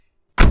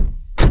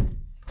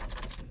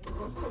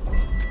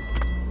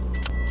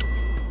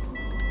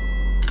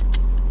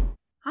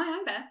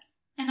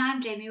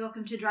I'm Jamie.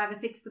 Welcome to Driver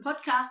Picks the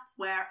podcast,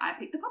 where I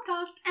pick the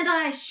podcast. And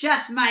I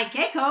shut my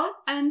cake hole.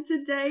 And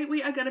today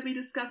we are going to be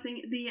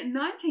discussing the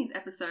 19th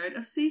episode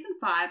of Season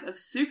 5 of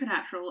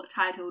Supernatural,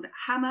 titled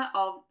Hammer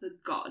of the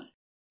Gods.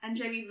 And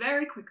Jamie,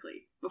 very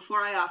quickly, before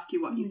I ask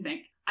you what you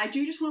think, I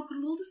do just want to put a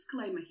little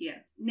disclaimer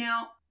here.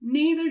 Now,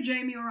 neither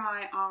Jamie or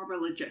I are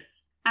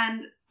religious.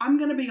 And I'm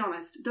going to be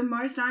honest, the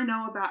most I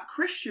know about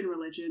Christian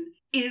religion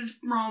is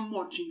from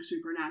watching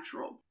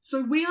Supernatural.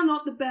 So we are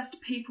not the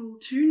best people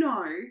to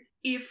know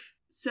if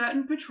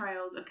certain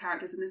portrayals of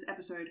characters in this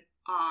episode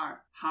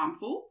are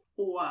harmful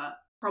or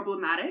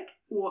problematic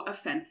or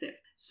offensive.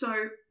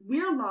 So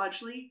we're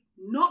largely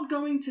not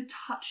going to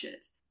touch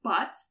it.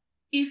 But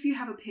if you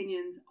have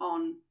opinions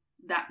on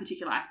that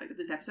particular aspect of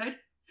this episode,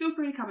 feel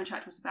free to come and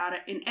chat to us about it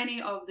in any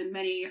of the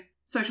many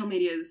social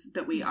medias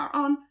that we are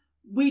on.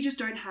 We just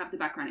don't have the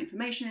background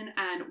information,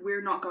 and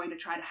we're not going to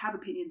try to have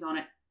opinions on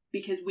it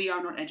because we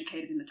are not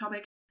educated in the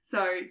topic.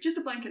 So, just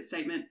a blanket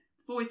statement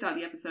before we start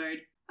the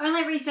episode.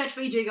 Only research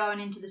we do going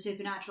into the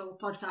Supernatural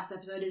podcast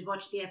episode is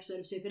watch the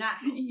episode of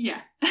Supernatural.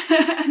 Yeah.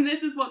 And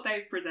this is what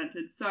they've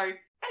presented. So,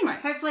 anyway.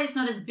 Hopefully it's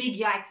not as big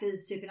yikes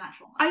as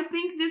Supernatural. I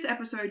think this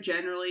episode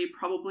generally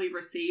probably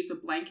receives a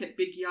blanket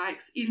big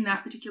yikes in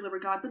that particular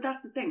regard, but that's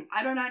the thing.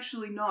 I don't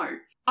actually know.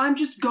 I'm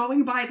just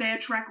going by their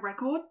track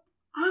record.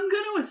 I'm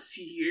going to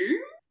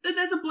assume that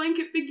there's a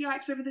blanket big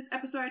yikes over this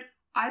episode.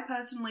 I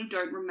personally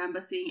don't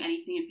remember seeing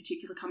anything in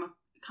particular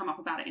come up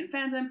about it in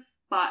fandom,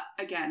 but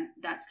again,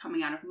 that's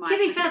coming out of my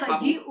specific bubble. To be fair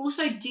though, you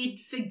also did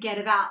forget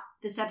about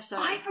this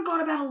episode. I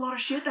forgot about a lot of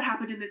shit that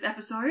happened in this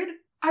episode.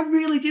 I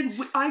really did.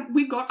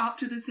 We got up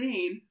to the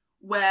scene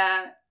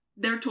where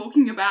they're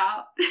talking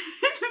about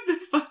the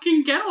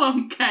fucking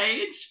get-along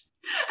cage,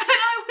 and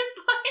I was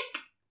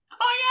like,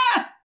 oh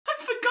yeah, I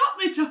forgot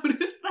they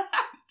told us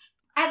that.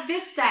 At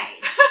this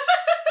stage,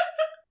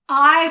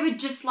 I would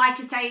just like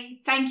to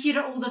say thank you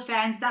to all the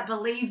fans that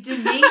believed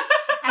in me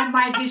and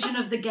my vision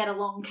of the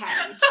get-along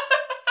cage.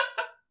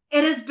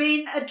 It has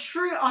been a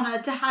true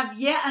honour to have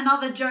yet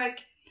another joke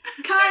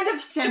kind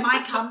of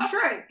semi-come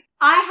true.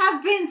 I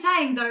have been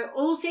saying, though,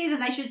 all season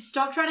they should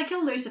stop trying to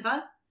kill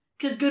Lucifer,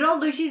 because good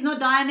old Lucy's not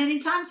dying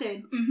anytime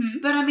soon. Mm-hmm.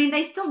 But, I mean,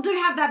 they still do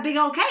have that big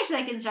old cage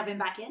they can shove him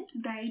back in.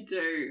 They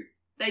do.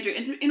 They do.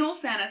 And in all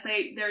fairness,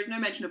 there is no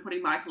mention of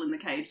putting Michael in the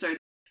cage, so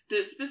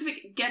the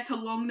specific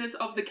get-alongness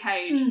of the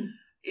cage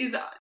is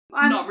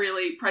not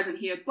really present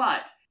here,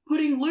 but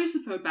putting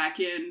Lucifer back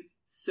in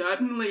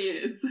certainly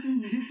is.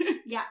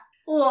 Yeah.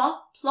 Or,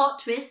 plot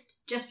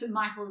twist, just put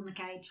Michael in the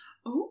cage.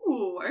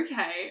 Ooh,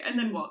 okay. And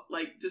then what?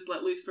 Like, just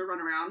let Lucifer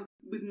run around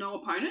with no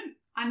opponent?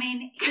 I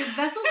mean, his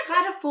vessel's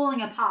kind of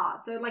falling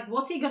apart, so, like,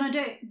 what's he gonna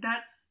do?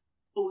 That's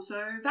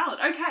also valid.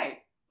 Okay.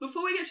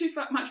 Before we get too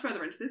much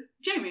further into this,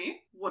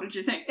 Jamie, what did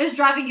you think? It was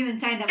driving you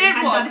insane that we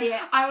hadn't done it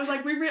yet. I was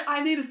like,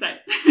 I need to say.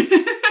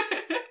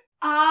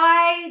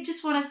 I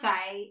just want to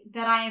say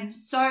that I am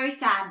so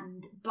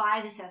saddened by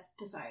this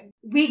episode.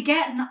 We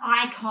get an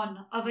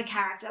icon of a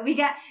character. We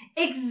get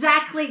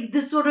exactly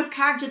the sort of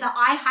character that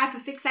I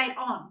hyperfixate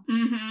on.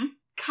 Mm-hmm.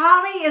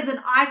 Carly is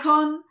an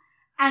icon,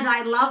 and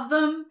I love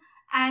them,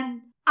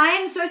 and I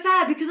am so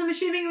sad because I'm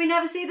assuming we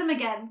never see them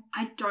again.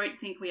 I don't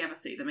think we ever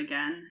see them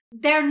again.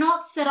 They're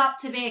not set up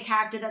to be a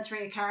character that's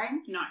reoccurring.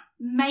 No.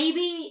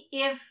 Maybe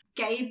if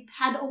Gabe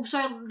had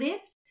also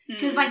lived,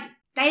 because, like,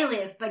 they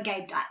live, but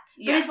Gabe dies.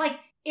 Yeah. But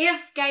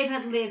if Gabe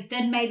had lived,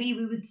 then maybe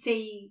we would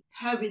see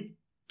her with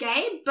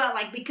Gabe, but,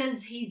 like,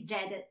 because he's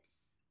dead,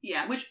 it's...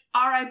 Yeah, which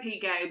R.I.P.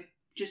 Gabe,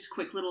 just a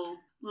quick little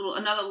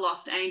another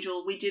lost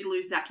angel. We did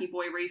lose Zachy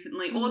Boy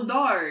recently,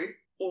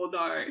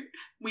 although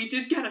we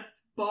did get a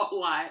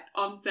spotlight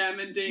on Sam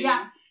and Dean.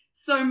 Yeah.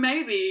 So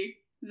maybe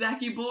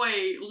Zachy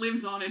Boy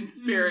lives on in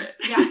spirit.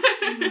 Yeah.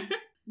 Mm-hmm.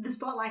 The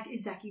spotlight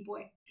is Zachy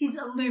Boy. He's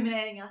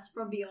illuminating us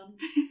from beyond.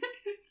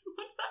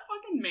 What's that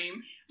fucking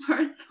meme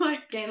where it's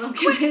like, Caleb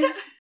quit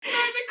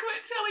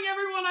telling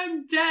everyone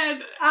I'm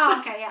dead. Oh,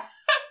 okay, yeah.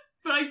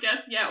 But I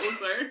guess, yeah,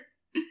 also,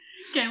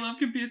 Caleb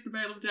can pierce the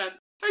veil of death.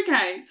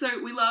 Okay,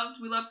 so we loved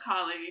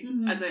Carly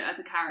as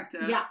a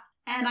character. Yeah.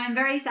 And I'm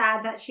very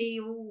sad that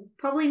she will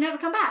probably never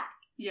come back.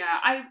 Yeah,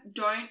 I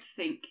don't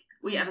think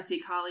we ever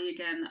see Carly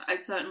again. I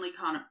certainly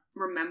can't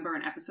remember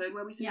an episode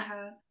where we see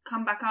her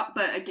come back up,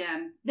 but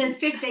again... There's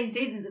 15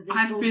 seasons of this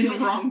I've bullshit.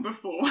 been wrong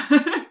before.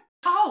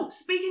 Oh,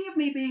 speaking of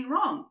me being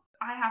wrong,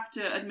 I have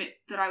to admit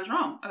that I was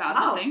wrong about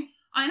something.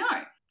 I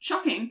know.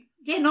 Shocking.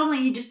 Yeah, normally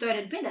you just don't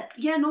admit it.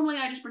 Yeah, normally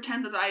I just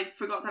pretend that I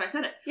forgot that I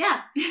said it.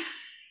 Yeah.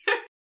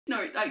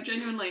 No, like,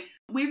 genuinely,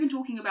 we've been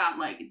talking about,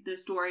 like, the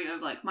story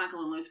of, like,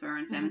 Michael and Lucifer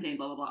and Sam and Dean,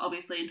 blah, blah, blah,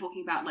 obviously, and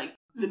talking about, like,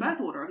 the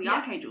birth order of the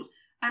archangels.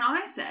 And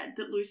I said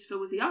that Lucifer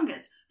was the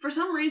youngest. For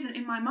some reason,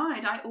 in my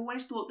mind, I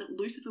always thought that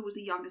Lucifer was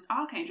the youngest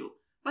archangel.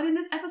 But in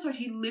this episode,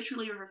 he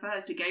literally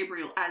refers to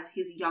Gabriel as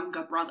his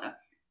younger brother.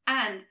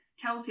 And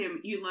tells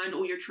him, you learned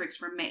all your tricks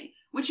from me.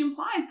 Which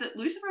implies that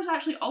Lucifer is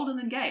actually older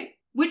than Gabe.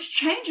 Which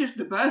changes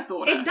the birth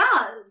order. It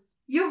does.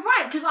 You're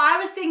right, because I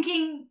was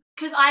thinking...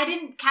 Because I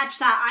didn't catch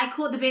that. I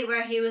caught the bit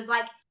where he was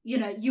like, you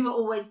know, you were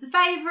always the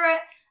favourite.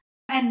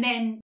 And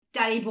then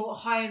Daddy brought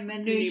home a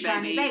new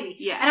shiny baby.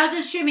 Yeah. And I was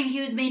assuming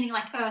he was meaning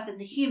like Earth and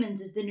the humans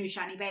is the new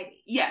shiny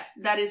baby. Yes,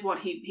 that is what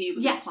he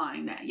was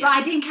implying there. Yeah. But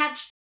I didn't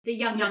catch the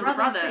younger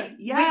brother thing.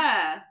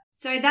 Yeah.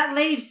 So that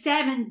leaves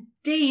Sam and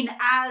Dean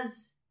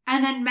as,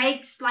 and then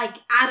makes like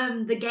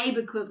Adam the Gabe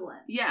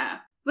equivalent. Yeah.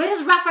 Where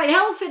does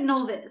Raphael fit in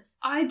all this?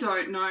 I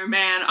don't know,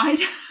 man. I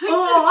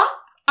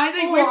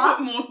think we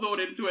put more thought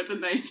into it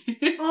than they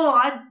did.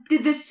 Or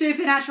did the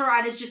supernatural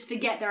writers just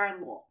forget their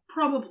own lore?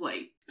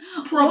 Probably.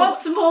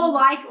 What's more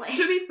likely?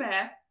 To be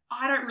fair,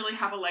 I don't really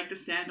have a leg to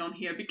stand on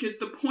here because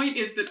the point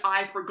is that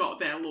I forgot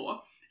their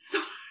lore. So...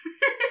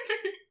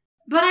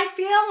 But I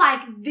feel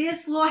like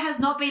this lore has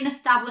not been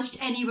established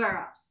anywhere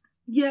else.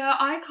 Yeah,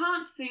 I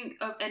can't think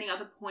of any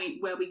other point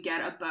where we get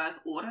a birth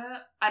order,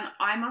 and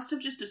I must have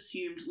just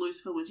assumed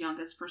Lucifer was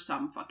youngest for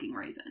some fucking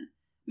reason.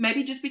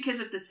 Maybe just because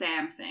of the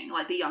Sam thing,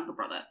 like the younger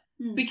brother.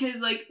 Because,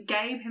 like,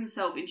 Gabe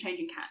himself in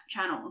Changing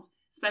Channels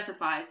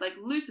specifies, like,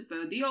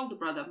 Lucifer, the older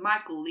brother,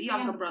 Michael, the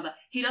younger brother.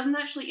 He doesn't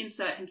actually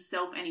insert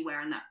himself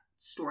anywhere in that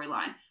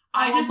storyline.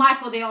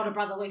 Michael, the older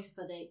brother,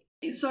 Lucifer,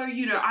 So,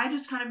 you know, I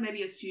just kind of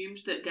maybe assumed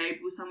that Gabe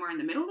was somewhere in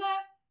the middle there.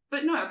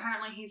 But no,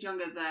 apparently he's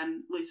younger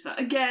than Lucifer.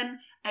 Again,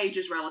 age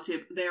is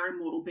relative. They're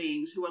immortal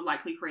beings who are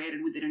likely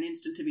created within an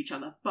instant of each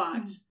other.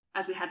 But,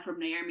 as we had from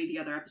Naomi the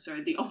other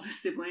episode, the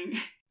oldest sibling...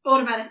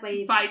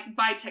 automatically...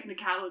 By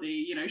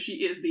technicality, you know,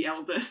 she is the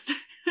eldest.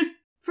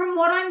 From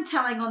what I'm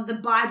telling on the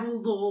Bible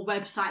lore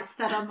websites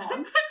that I'm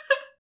on,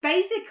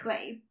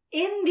 basically,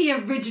 in the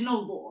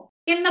original lore,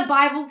 in the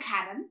Bible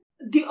canon,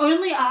 the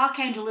only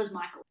archangel is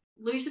Michael.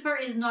 Lucifer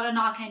is not an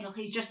archangel,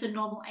 he's just a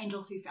normal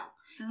angel who fell.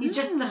 He's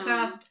just the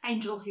first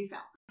angel who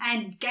fell.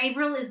 And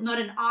Gabriel is not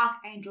an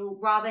archangel,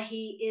 rather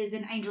he is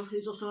an angel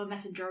who's also a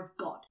messenger of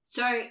God.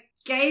 So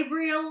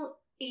Gabriel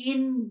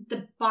in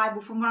the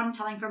Bible, from what I'm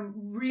telling from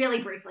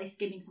really briefly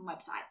skimming some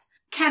websites,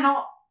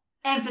 cannot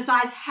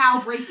emphasize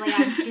how briefly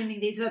I'm skimming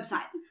these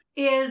websites,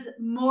 is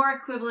more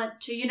equivalent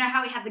to, you know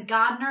how we had the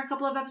gardener a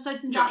couple of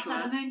episodes in Dark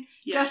Side of the Moon?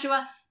 Yeah.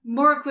 Joshua,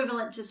 more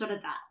equivalent to sort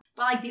of that.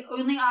 But like the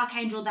only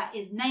archangel that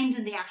is named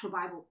in the actual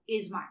Bible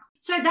is Michael.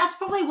 So that's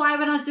probably why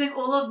when I was doing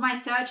all of my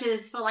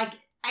searches for like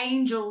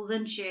angels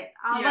and shit,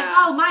 I was like,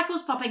 oh,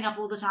 Michael's popping up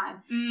all the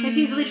time. Because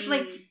he's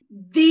literally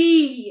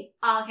the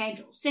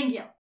archangel,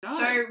 singular. Oh.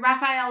 So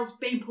Raphael's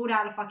been pulled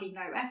out of fucking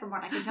nowhere from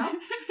what I can tell.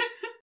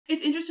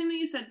 It's interesting that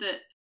you said that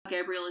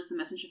Gabriel is the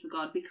messenger for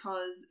God,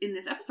 because in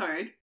this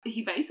episode,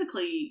 he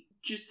basically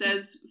just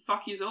says,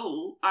 fuck yous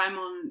all, I'm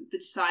on the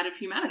side of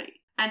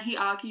humanity. And he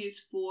argues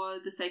for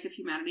the sake of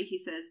humanity. He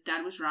says,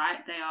 Dad was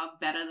right, they are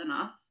better than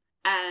us.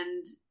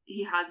 And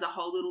he has a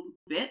whole little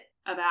bit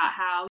about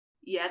how,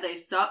 yeah, they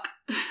suck,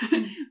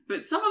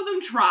 but some of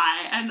them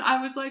try. And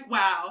I was like,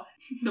 wow,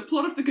 the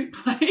plot of The Good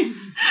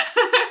Place.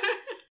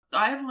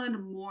 I have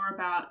learned more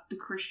about the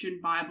Christian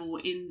Bible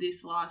in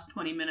this last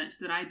 20 minutes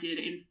than I did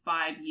in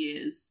 5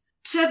 years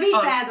to be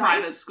of fair,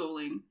 private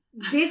schooling.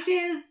 This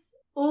is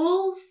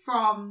all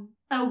from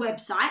a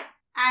website,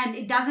 and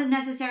it doesn't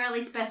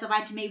necessarily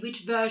specify to me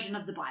which version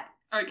of the Bible.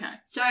 Okay.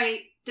 So,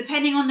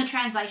 depending on the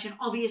translation,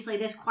 obviously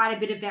there's quite a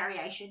bit of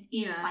variation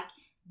in, like,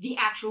 the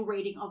actual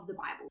reading of the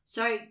Bible.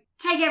 So,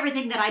 take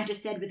everything that I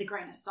just said with a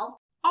grain of salt.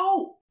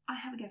 Oh, I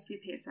have a guess for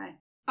your PSA.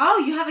 Oh,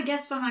 you have a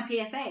guess for my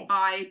PSA?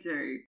 I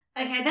do.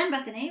 Okay then,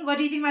 Bethany, what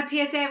do you think my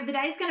PSA of the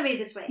day is going to be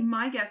this week?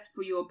 My guess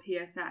for your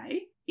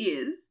PSA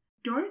is,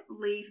 don't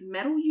leave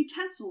metal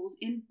utensils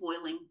in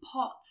boiling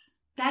pots.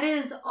 That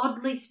is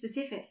oddly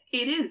specific.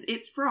 It is.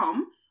 It's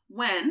from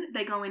when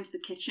they go into the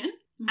kitchen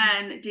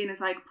and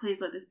Dina's like,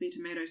 please let this be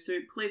tomato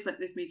soup. Please let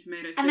this be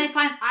tomato soup. And they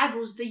find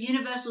eyeballs, the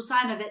universal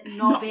sign of it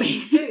not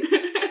being soup.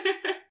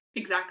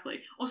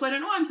 Exactly. Also, I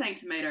don't know why I'm saying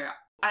tomato.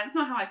 That's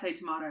not how I say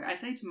tomato. I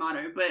say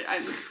tomato, but I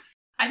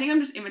think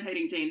I'm just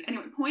imitating Dean.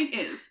 Anyway, point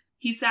is,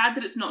 he's sad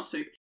that it's not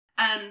soup.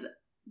 And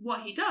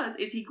what he does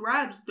is he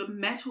grabs the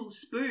metal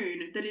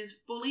spoon that is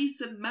fully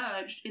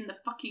submerged in the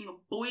fucking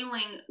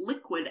boiling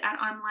liquid, and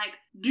I'm like,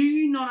 do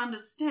you not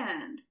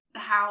understand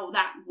how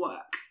that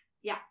works?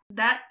 Yeah.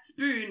 That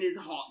spoon is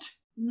hot.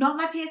 Not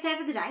my PSA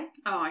for the day.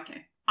 Oh,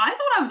 okay. I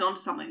thought I was onto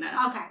something then.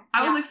 Okay.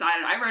 I was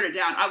excited. I wrote it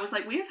down. I was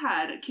like, we have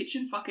had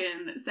kitchen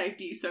fucking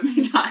safety so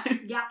many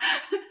times. Yeah.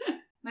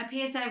 My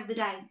PSA of the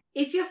day.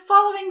 If you're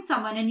following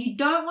someone and you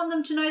don't want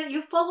them to know that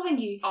you're following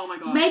you, oh my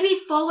god, maybe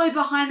follow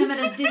behind them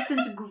at a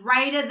distance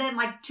greater than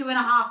like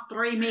 2.5,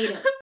 3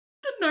 meters.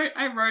 The note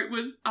I wrote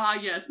was,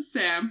 yes,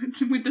 Sam,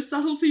 with the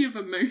subtlety of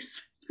a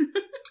moose.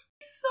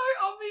 So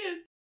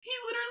obvious. He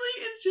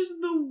literally is just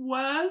the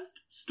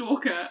worst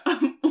stalker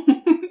of all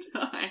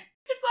time.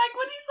 It's like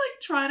when he's like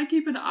trying to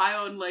keep an eye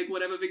on like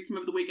whatever victim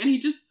of the week and he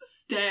just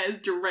stares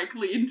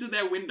directly into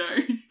their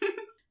windows.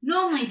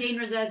 Normally Dean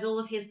reserves all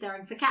of his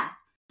staring for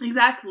Cass.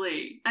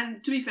 Exactly.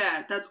 And to be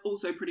fair, that's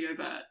also pretty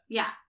overt.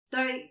 Yeah.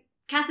 Though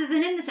Cass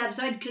isn't in this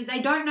episode because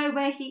they don't know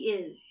where he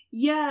is.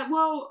 Yeah,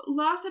 well,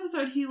 last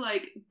episode he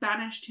like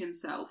banished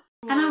himself.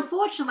 And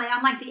unfortunately,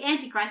 unlike the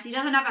Antichrist, he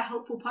doesn't have a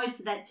helpful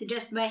poster that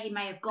suggests where he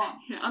may have gone.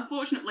 Yeah,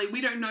 unfortunately,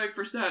 we don't know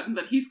for certain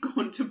that he's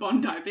gone to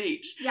Bondi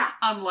Beach. Yeah.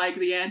 Unlike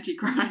the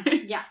Antichrist.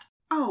 Yeah.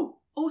 Oh,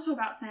 Also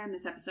about Sam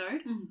this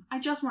episode, I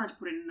just wanted to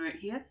put in a note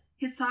here.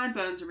 His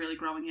sideburns are really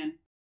growing in.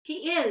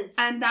 He is.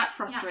 And that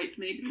frustrates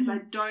me because I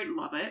don't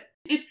love it.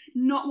 It's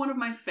not one of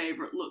my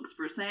favourite looks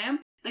for Sam.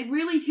 They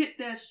really hit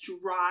their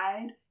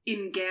stride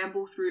in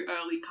Gamble through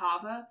early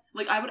Carver.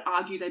 Like, I would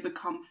argue they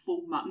become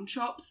full mutton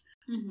chops,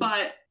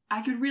 but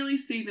I could really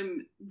see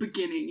them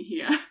beginning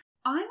here.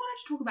 I wanted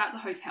to talk about the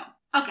hotel.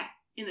 Okay.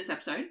 In this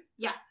episode.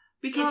 Yeah.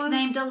 Because it's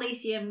named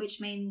Elysium,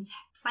 which means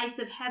place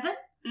of heaven.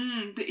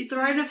 It's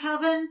Throne of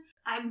heaven.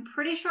 I'm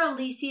pretty sure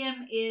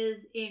Elysium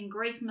is in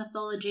Greek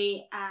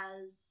mythology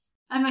as...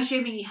 I'm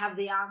assuming you have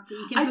the answer.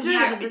 You can I put do. me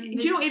out of the... Do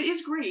you know, it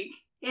is Greek.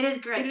 It is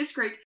Greek. It is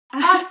Greek.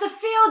 It's the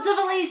Fields of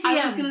Elysium.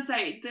 I was going to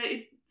say,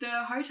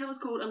 the hotel is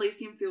called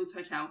Elysium Fields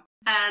Hotel.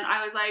 And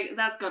I was like,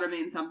 that's got to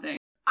mean something.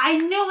 I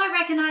knew I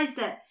recognised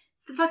it.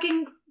 It's the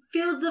fucking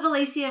Fields of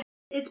Elysium.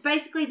 It's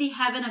basically the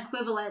heaven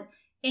equivalent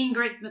in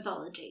Greek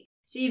mythology.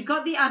 So you've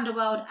got the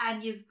underworld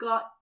and you've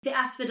got the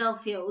asphodel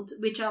fields,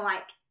 which are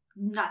like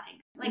nothing.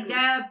 Like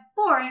they're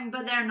boring,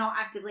 but they're not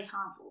actively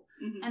harmful.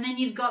 And then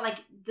you've got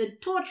like the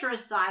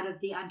torturous side of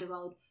the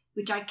underworld,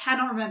 which I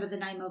cannot remember the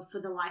name of for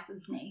the life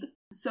of me.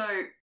 So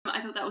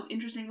I thought that was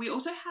interesting. We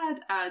also had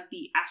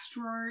the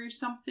Astro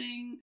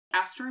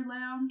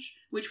Lounge,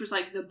 which was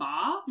like the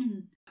bar.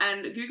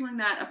 And Googling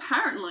that,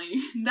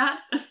 apparently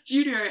that's a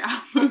studio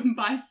album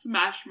by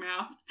Smash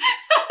Mouth.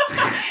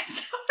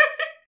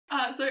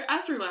 So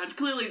Astro Lounge,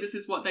 clearly this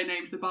is what they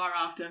named the bar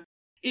after,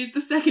 is the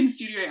second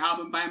studio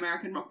album by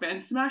American rock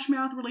band Smash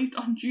Mouth, released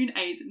on June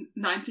 8th,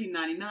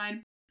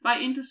 1999. By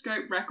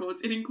Interscope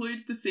Records, it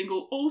includes the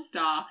single All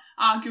Star,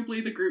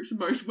 arguably the group's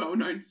most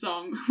well-known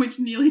song, which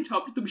nearly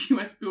topped the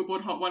US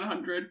Billboard Hot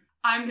 100.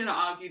 I'm gonna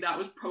argue that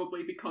was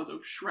probably because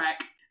of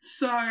Shrek.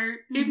 So,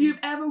 if you've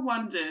ever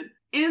wondered,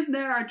 is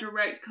there a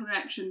direct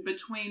connection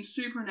between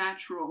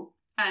Supernatural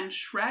and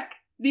Shrek?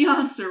 The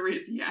answer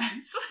is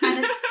yes.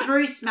 And it's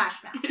through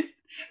Smash Mouth. It's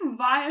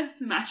via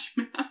Smash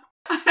Mouth.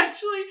 I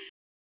actually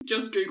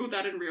just Googled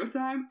that in real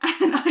time,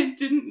 and I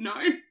didn't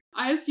know.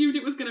 I assumed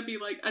it was going to be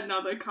like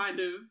another kind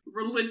of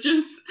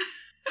religious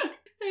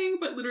thing,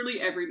 but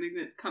literally everything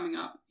that's coming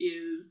up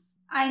is...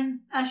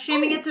 I'm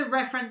assuming it's a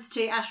reference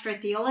to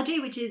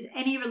astrotheology, which is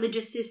any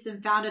religious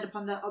system founded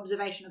upon the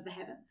observation of the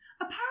heavens.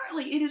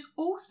 Apparently it is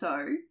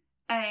also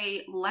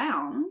a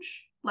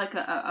lounge, like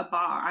a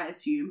bar, I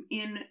assume,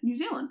 in New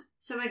Zealand.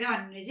 So we're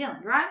going to New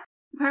Zealand, right?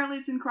 Apparently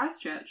it's in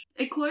Christchurch.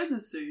 It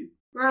closes soon.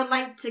 We're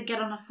late to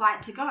get on a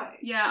flight to go.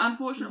 Yeah,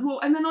 unfortunately.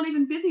 Well, and they're not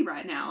even busy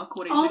right now,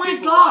 according to Oh my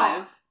Google God.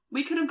 Live.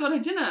 We could have got a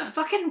dinner.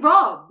 Fucking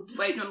robbed.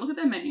 Wait, do you want to look at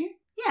their menu?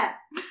 Yeah.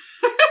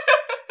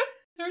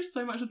 There is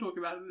so much to talk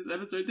about in this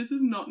episode. This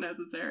is not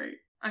necessary.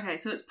 Okay,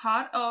 so it's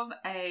part of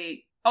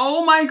a...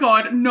 Oh my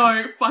God,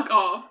 no, fuck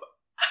off.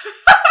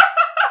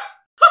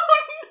 Oh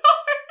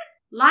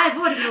no. Live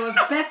audio of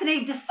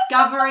Bethany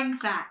discovering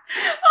facts.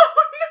 Oh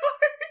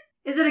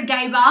no. Is it a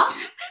gay bar?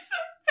 It's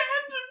a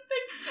fandom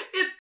thing.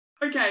 It's...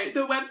 Okay,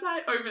 the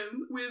website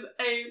opens with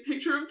a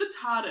picture of the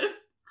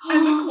TARDIS.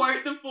 And the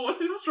quote, "The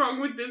force is strong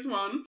with this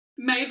one.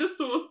 May the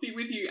source be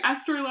with you.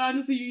 Astro Lounge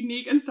is a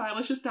unique and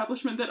stylish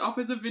establishment that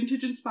offers a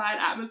vintage-inspired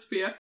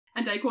atmosphere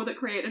and decor that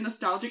create a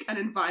nostalgic and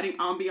inviting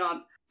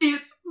ambiance."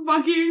 It's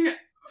fucking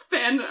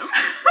fandom.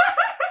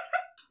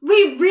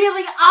 We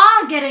really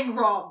are getting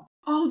robbed.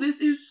 Oh, this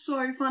is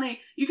so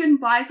funny. You can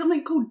buy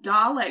something called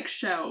Dalek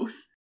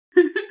shells.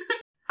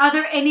 Are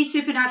there any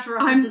supernatural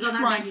references on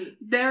that menu?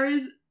 There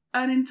is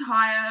an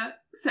entire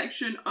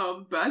section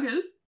of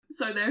burgers.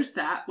 So there's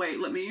that. Wait,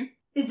 let me...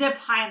 Is there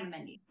pie on the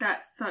menu?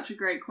 That's such a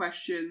great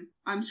question.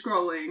 I'm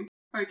scrolling.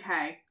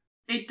 Okay.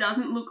 It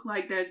doesn't look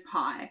like there's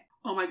pie.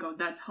 Oh my God,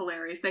 that's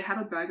hilarious. They have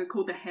a burger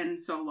called the Hen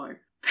Solo.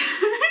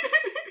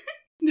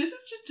 This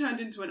has just turned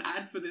into an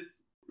ad for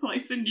this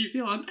place in New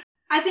Zealand.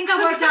 I think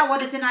I worked out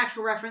what it's an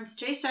actual reference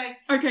to. So,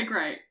 okay,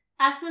 great.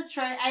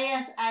 Asatro,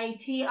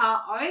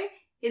 A-S-A-T-R-O,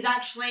 is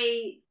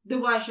actually the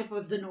worship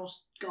of the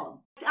Norse god.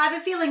 I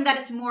have a feeling that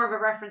it's more of a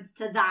reference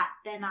to that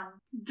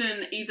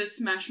than either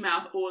Smash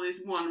Mouth or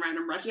this one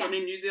random restaurant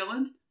in New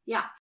Zealand?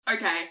 Yeah.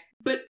 Okay,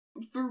 but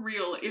for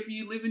real, if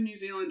you live in New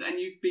Zealand and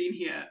you've been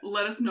here,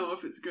 let us know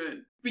if it's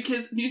good.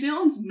 Because New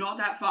Zealand's not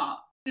that far.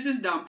 This is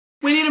dumb.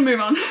 We need to move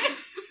on.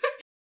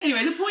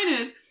 Anyway, the point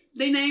is,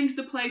 they named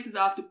the places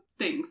after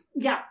things.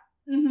 Yeah.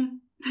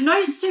 Mm-hmm.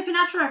 No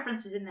supernatural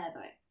references in there,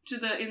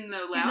 though. In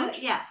the lounge?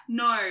 Yeah.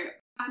 No.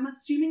 I'm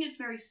assuming it's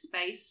very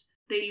space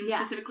themed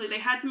specifically. They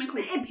had something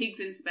called Pigs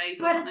in Space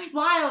or something. But it's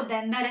wild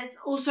then that it's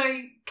also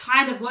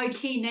kind of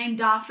low-key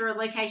named after a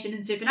location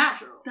in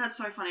Supernatural. That's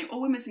so funny.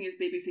 All we're missing is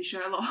BBC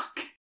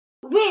Sherlock.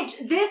 Which,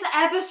 this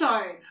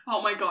episode...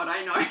 Oh my God,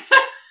 I know.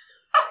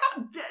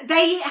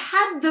 They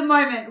had the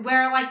moment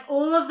where, like,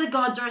 all of the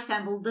gods are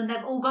assembled and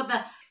they've all got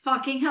the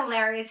fucking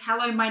hilarious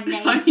 "Hello, my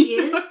name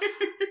is."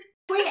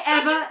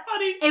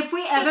 If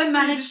we ever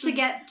manage to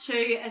get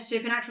to a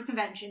supernatural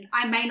convention,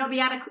 I may not be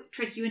able to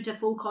trick you into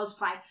full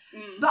cosplay,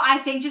 but I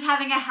think just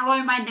having a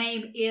 "Hello, my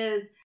name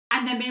is,"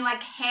 and then being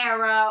like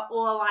Hera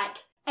or like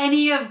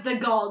any of the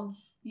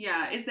gods.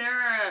 Yeah, is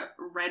there a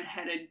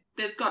red-headed...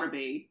 There's gotta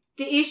be.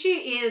 The issue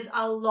is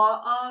a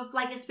lot of,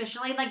 like,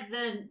 especially, like,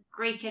 the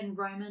Greek and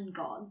Roman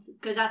gods,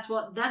 because that's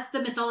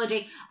the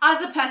mythology. I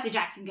was a Percy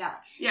Jackson girl.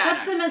 Yeah.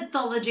 That's the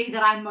mythology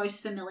that I'm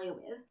most familiar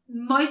with.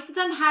 Most of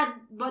them had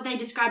what they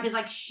described as,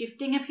 like,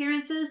 shifting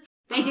appearances.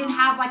 They didn't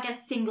have, like, a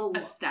single look.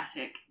 A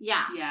static.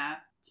 Yeah. Yeah.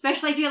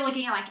 Especially if you're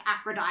looking at, like,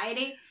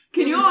 Aphrodite.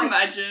 Can you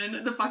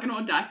imagine the fucking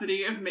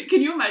audacity of me?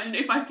 Can you imagine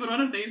if I put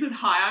on a thing that said,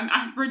 "Hi, I'm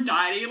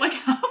Aphrodite"? Like,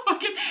 how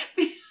fucking...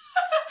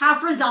 How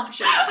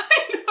presumptuous.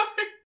 I know.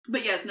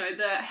 But yes, no,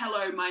 the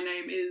 "hello, my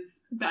name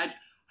is" badge.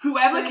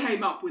 Whoever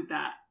came up with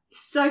that.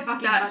 So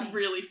fucking That's funny.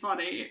 really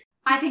funny.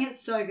 I think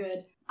it's so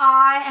good.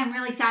 I am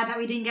really sad that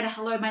we didn't get a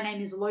 "hello, my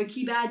name is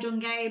Loki" badge on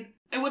Gabe.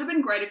 It would have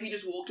been great if he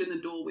just walked in the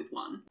door with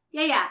one.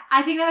 Yeah.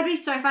 I think that would be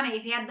so funny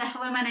if he had the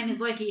 "hello, my name is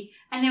Loki,"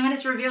 and then when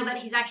it's revealed that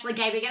he's actually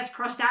Gabe, it gets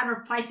crossed out and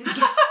replaced with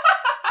Gabe.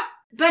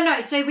 But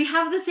no, so we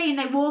have the scene,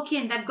 they walk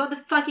in, they've got the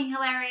fucking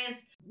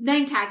hilarious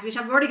name tags, which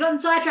I've already gotten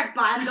sidetracked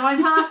by, I'm going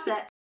past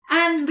it.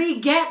 And we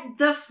get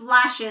the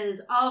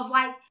flashes of,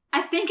 like,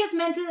 I think it's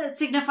meant to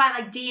signify,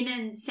 like, Dean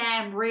and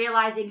Sam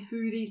realizing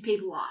who these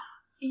people are.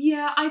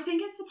 Yeah, I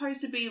think it's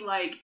supposed to be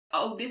like,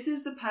 oh, this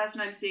is the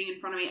person I'm seeing in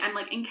front of me. And,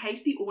 like, in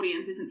case the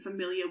audience isn't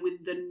familiar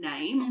with the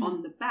name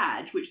on the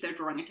badge, which they're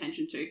drawing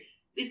attention to,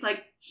 it's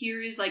like,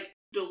 here is, like,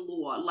 the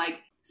lore. Like,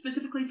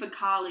 specifically for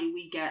Carly,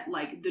 we get,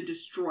 like, the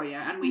Destroyer,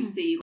 and we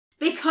see...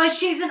 Because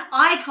she's an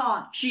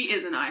icon. She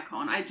is an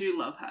icon. I do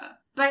love her.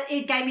 But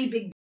it gave me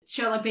big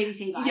Sherlock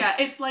BBC vibes. Yeah,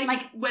 it's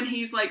like when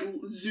he's, like,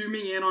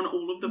 zooming in on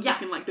all of the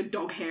fucking, like, the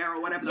dog hair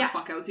or whatever the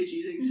fuck else he's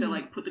using to,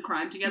 like, put the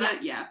crime together.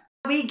 Yeah.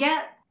 We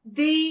get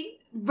the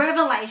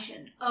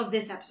revelation of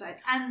this episode.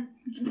 And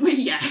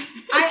yeah.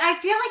 I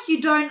feel like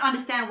you don't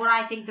understand what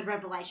I think the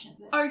revelation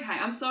is. Okay,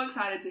 I'm so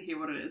excited to hear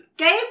what it is.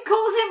 Gabe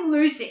calls him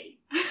Lucy.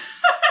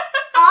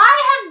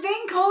 I have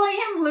been calling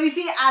him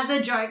Lucy as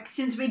a joke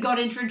since we got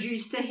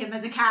introduced to him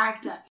as a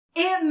character.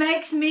 It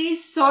makes me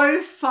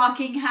so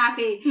fucking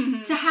happy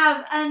to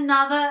have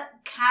another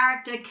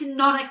character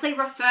canonically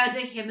refer to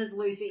him as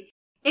Lucy.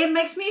 It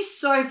makes me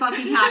so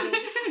fucking happy.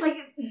 Like,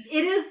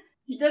 it is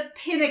the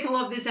pinnacle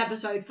of this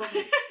episode for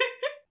me.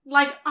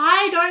 Like,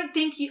 I don't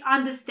think you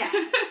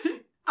understand.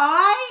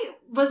 I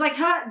was like,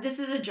 this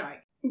is a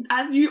joke.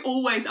 As you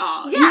always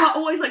are. Yeah. You are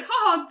always like,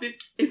 haha, this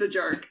is a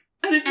joke.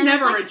 And it's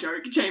never like, a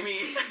joke, Jamie.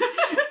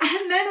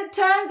 And then it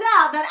turns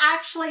out that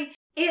actually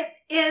it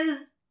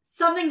is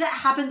something that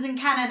happens in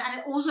canon, and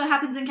it also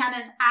happens in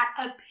canon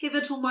at a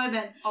pivotal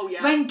moment. Oh,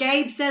 yeah. When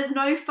Gabe says,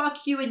 no,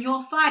 fuck you, and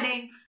you're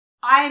fighting,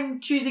 I'm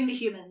choosing the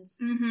humans.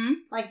 Mm-hmm.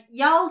 Like,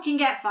 y'all can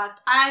get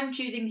fucked. I'm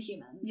choosing the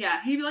humans.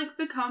 Yeah, he, like,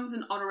 becomes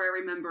an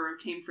honorary member of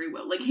Team Free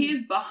Will. Like, he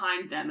is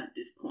behind them at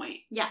this point.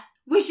 Yeah.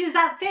 Which is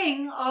that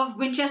thing of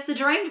Winchester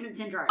derangement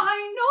syndrome.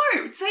 I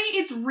know! See,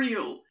 it's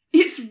real.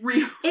 It's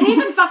real. It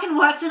even fucking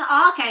works in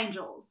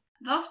Archangels.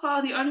 Thus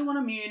far, the only one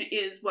immune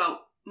is,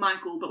 well,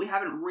 Michael, but we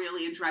haven't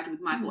really interacted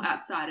with Michael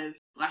outside of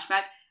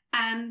Flashback,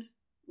 and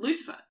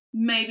Lucifer.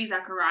 Maybe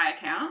Zachariah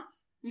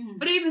counts. Mm-hmm.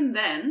 But even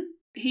then,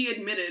 he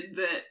admitted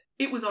that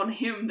it was on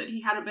him that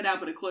he hadn't been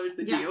able to close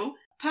the deal.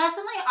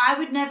 Personally, I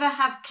would never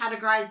have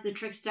categorized the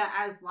Trickster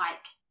as,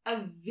 like,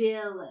 a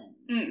villain,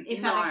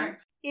 if that makes sense.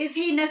 Is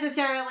he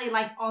necessarily,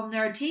 like, on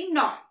their team?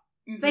 No.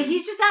 Mm-hmm. But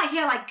he's just out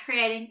here, like,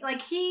 creating,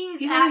 like,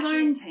 he's on his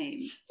own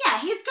team. Yeah,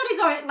 he's got his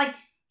own, like,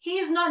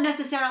 he's not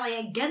necessarily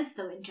against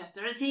the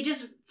Winchesters. He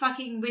just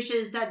fucking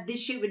wishes that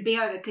this shit would be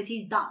over because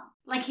he's done.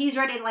 Like, he's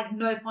ready to, like,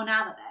 nope on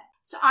out of it.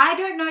 So I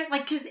don't know,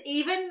 like, because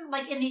even,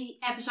 like, in the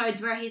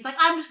episodes where he's like,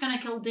 I'm just going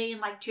to kill Dean,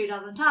 like,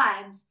 24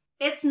 times,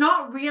 it's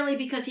not really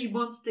because he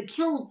wants to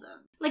kill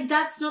them. Like,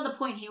 that's not the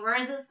point here.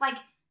 Whereas it's like,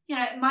 you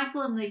know,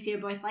 Michael and Lucy are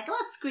both like,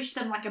 let's squish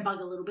them like a bug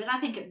a little bit. I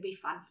think it would be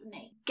fun for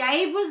me.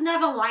 Gabe was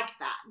never like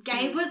that.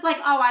 Gabe was like,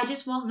 oh, I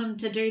just want them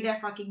to do their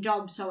fucking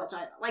job so it's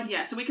over. Like,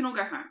 yeah, so we can all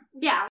go home.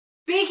 Yeah.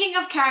 Speaking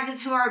of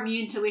characters who are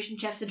immune to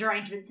Winchester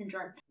derangement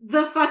syndrome,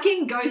 the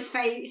fucking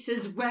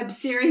Ghostface's web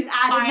series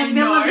ad in the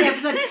middle of the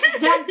episode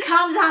that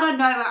comes out of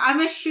nowhere. I'm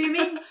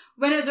assuming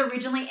when it was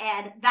originally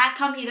aired, that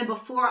come either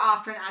before or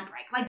after an ad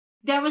break. Like,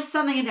 there was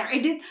something in there.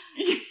 It did.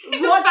 The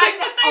fact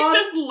that they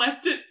just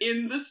left it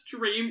in the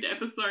streamed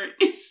episode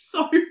is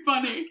so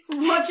funny.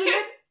 Watching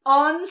it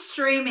on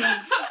streaming,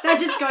 that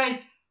just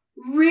goes,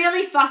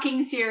 really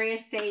fucking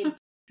serious scene.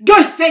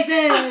 Ghost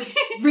faces!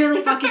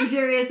 Really fucking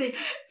serious scene.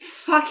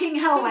 Fucking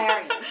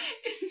hilarious.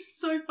 It's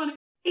so funny.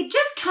 It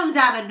just comes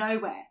out of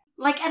nowhere.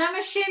 Like, and I'm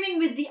assuming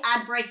with the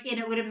ad break in,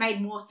 it would have made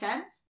more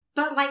sense.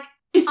 But, like...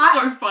 It's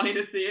so funny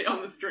to see it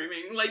on the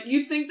streaming. Like,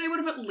 you'd think they would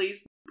have at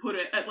least put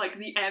it at, like,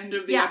 the end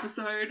of the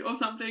episode or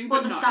something.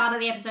 But or the start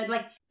of the episode.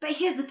 Like, but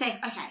here's the thing.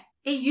 Okay.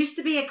 It used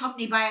to be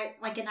accompanied by,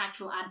 like, an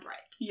actual ad break.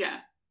 Yeah.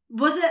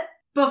 Was it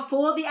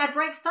before the ad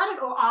break started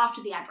or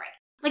after the ad break?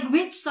 Like,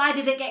 which side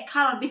did it get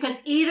cut on? Because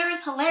either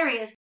is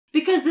hilarious,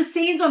 because the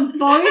scenes on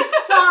both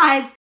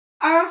sides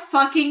are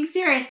fucking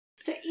serious.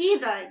 So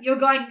either you're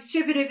going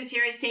super duper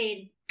serious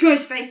scene,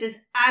 Ghostface's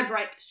ad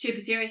break, super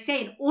serious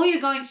scene, or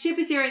you're going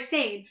super serious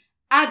scene,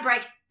 ad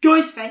break,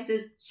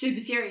 Ghostface's super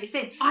serious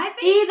scene. I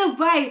think Either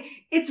way,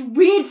 it's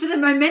weird for the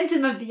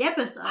momentum of the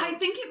episode. I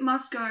think it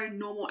must go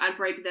normal ad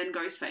break then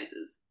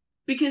Ghostface's.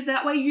 Because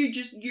that way you're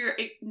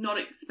not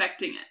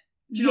expecting it.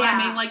 Do you know what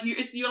I mean? Like,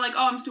 you're like,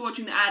 oh, I'm still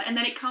watching the ad, and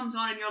then it comes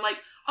on and you're like,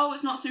 oh,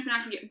 it's not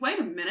supernatural yet. Wait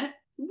a minute.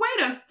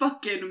 Wait a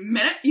fucking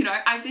minute. You know,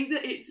 I think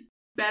that it's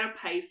better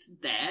paced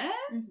there.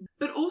 Mm-hmm.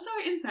 But also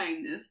in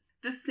saying this,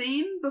 the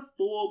scene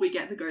before we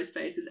get the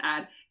Ghostface's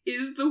ad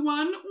is the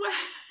one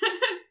where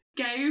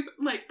Gabe,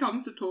 like,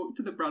 comes to talk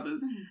to the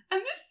brothers. Mm-hmm.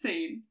 And this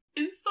scene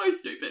is so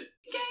stupid.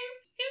 Gabe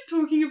is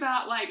talking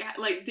about,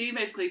 like Dean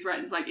basically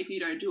threatens, like, if you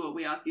don't do what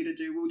we ask you to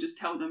do, we'll just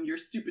tell them your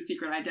super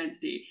secret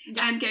identity.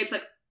 Yeah. And Gabe's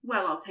like,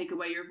 well, I'll take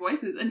away your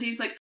voices. And Dean's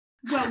like,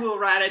 well, we'll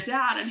write it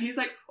down. And he's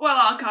like, well,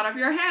 I'll cut off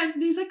your hands.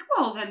 And he's like,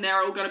 well, then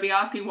they're all going to be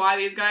asking why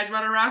these guys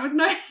run around with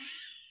no hands.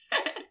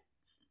 And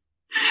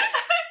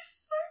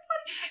it's so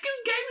funny, because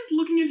Gabe is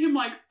looking at him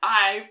like,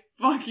 I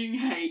fucking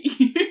hate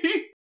you.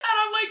 And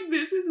I'm like,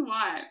 this is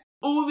why.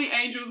 All the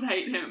angels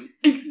hate him,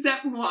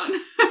 except one.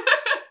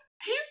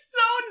 He's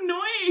so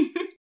annoying.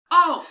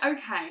 Oh,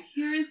 okay.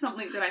 Here is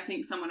something that I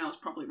think someone else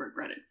probably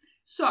regretted.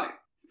 So,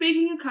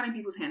 speaking of cutting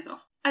people's hands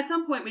off, at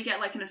some point we get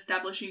like an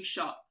establishing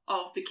shot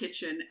of the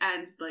kitchen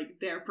and like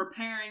they're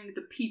preparing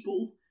the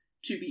people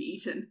to be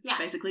eaten,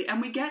 basically.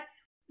 And we get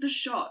the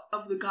shot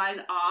of the guy's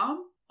arm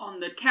on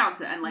the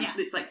counter and like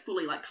it's like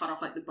fully like cut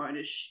off like the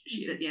bone-ish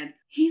shit at the end.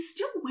 He's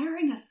still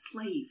wearing a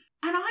sleeve.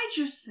 And I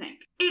just think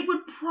it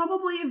would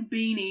probably have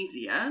been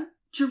easier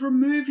to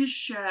remove his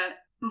shirt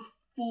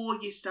before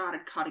you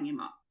started cutting him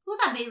up. Well,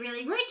 that'd be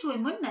really rude to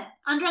him, wouldn't it?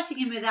 Undressing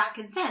him without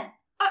consent.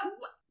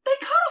 They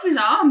cut off his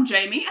arm,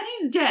 Jamie, and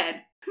he's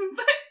dead.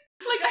 But,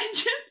 like,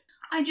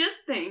 I just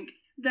think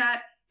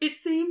that it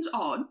seems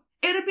odd.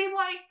 It'd be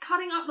like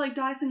cutting up, like,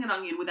 dicing an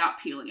onion without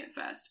peeling it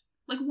first.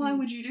 Like, why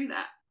would you do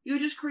that? You're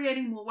just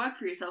creating more work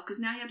for yourself, because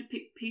now you have to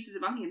pick pieces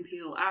of onion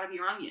peel out of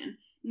your onion.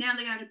 Now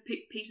they're going to have to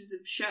pick pieces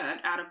of shirt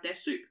out of their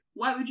soup.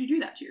 Why would you do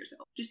that to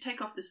yourself? Just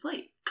take off the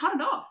sleeve. Cut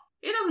it off.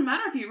 It doesn't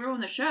matter if you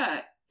ruin the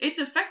shirt. It's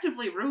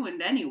effectively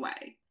ruined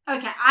anyway.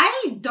 Okay,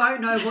 I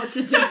don't know what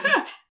to do.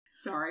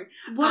 Sorry.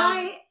 What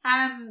I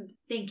am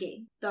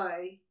thinking,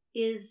 though,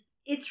 is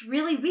it's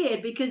really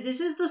weird because this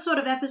is the sort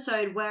of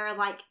episode where,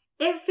 like,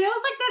 it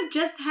feels like they've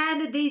just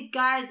handed these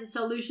guys a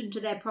solution to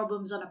their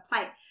problems on a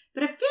plate.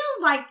 But it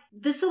feels like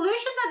the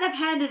solution that they've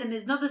handed them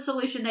is not the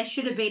solution they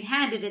should have been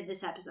handed in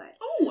this episode.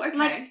 Oh, okay.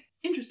 Like,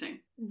 interesting.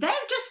 They've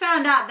just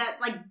found out that,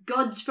 like,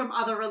 gods from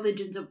other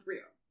religions are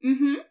real.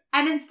 Mm-hmm.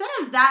 And instead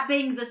of that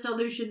being the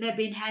solution they've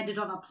been handed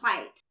on a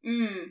plate,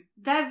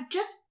 they've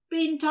just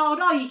been told,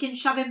 oh, you can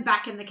shove him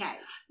back in the cage.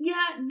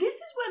 Yeah, this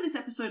is where this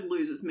episode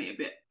loses me a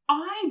bit.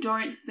 I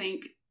don't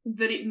think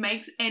that it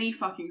makes any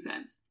fucking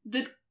sense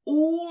that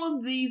all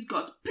of these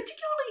gods,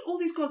 particularly all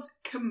these gods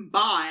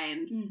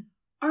combined,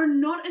 are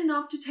not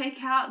enough to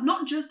take out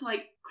not just,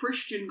 like,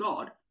 Christian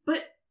God,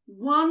 but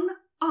one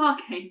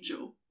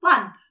archangel.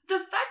 One. The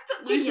fact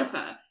that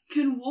Lucifer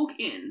can walk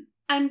in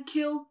and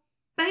kill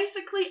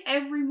basically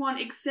everyone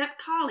except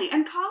Carly,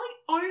 and Carly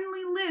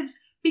only lives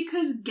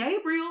because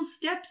Gabriel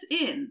steps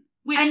in,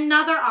 which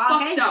another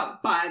archangel. Fucked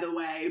up, by the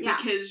way,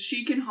 because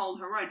she can hold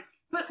her own.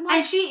 But like,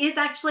 and she is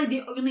actually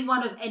the only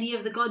one of any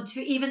of the gods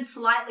who even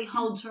slightly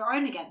holds her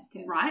own against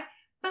him. Right?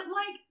 But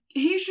like,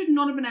 he should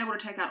not have been able to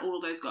take out all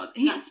of those gods.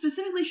 He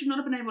specifically should not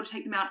have been able to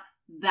take them out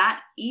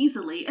that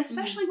easily,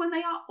 especially when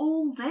they are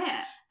all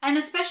there. And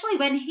especially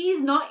when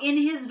he's not in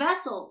his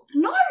vessel.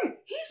 No,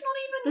 he's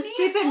not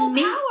even near full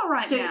power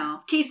right now.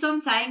 Keeps on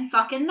saying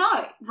fucking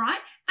no. Right?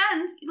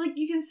 And, like,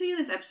 you can see in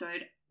this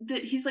episode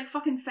that his, like,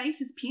 fucking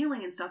face is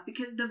peeling and stuff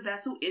because the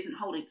vessel isn't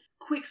holding.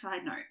 Quick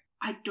side note,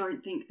 I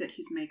don't think that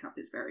his makeup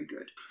is very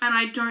good. And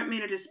I don't mean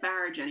to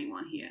disparage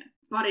anyone here,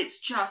 but it's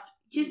just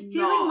You're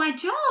stealing my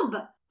job.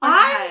 Okay.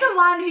 I'm the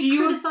one who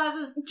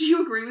criticizes... Do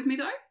you agree with me,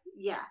 though?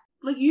 Yeah.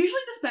 Like, usually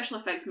the special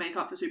effects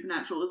makeup for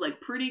Supernatural is, like,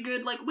 pretty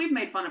good. Like, we've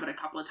made fun of it a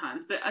couple of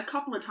times, but a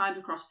couple of times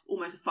across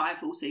almost 5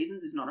 full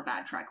seasons is not a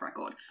bad track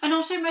record. And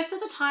also, most of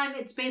the time,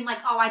 it's been like,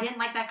 oh, I didn't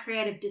like that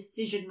creative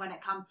decision when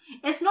it comes...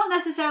 It's not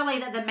necessarily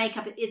that the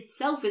makeup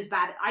itself is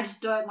bad. I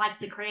just don't like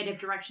the creative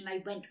direction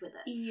they went with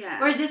it. Yeah.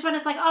 Whereas this one,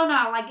 it's like, oh,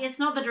 no, like, it's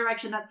not the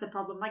direction that's the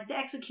problem. Like, the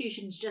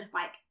execution's just,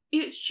 like...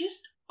 It's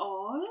just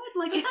odd.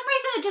 Like, for some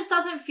reason, it just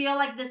doesn't feel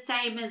like the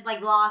same as,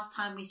 like, last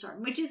time we saw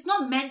him, which is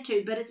not meant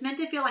to, but it's meant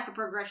to feel like a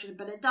progression,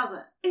 but it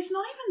doesn't. It's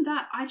not even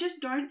that. I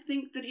just don't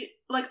think that it...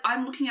 Like,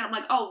 I'm looking at it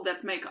like, oh,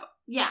 that's makeup.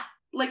 Yeah.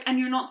 Like, and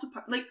you're not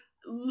supposed... Like,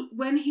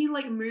 when he,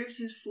 like, moves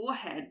his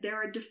forehead, there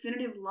are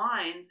definitive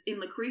lines in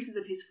the creases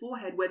of his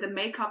forehead where the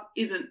makeup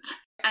isn't.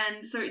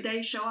 And so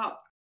they show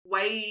up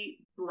way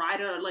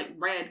brighter, like,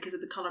 red because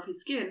of the colour of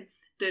his skin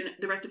than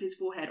the rest of his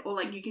forehead. Or,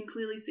 like, you can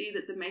clearly see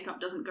that the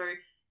makeup doesn't go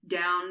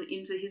down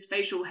into his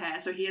facial hair,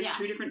 so he has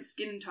 2 different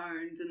skin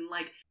tones, and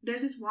like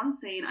there's this one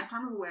scene, I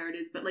can't remember where it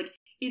is, but like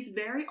it's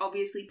very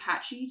obviously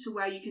patchy to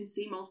where you can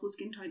see multiple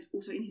skin tones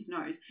also in his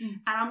nose.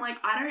 And I'm like,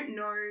 I don't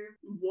know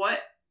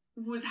what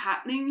was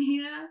happening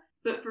here,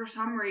 but for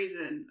some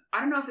reason, I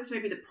don't know if it's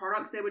maybe the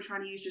product they were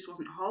trying to use just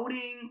wasn't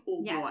holding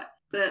or what,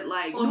 But,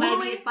 like, or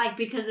maybe it's, like,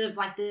 because of,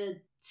 like,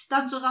 the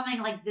stunts or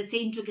something, like, the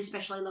scene took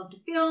especially long to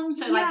film,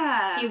 so,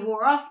 like, it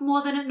wore off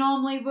more than it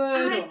normally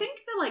would. And I think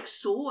the, like,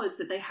 sores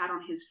that they had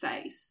on his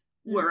face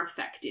were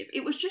effective.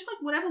 It was just,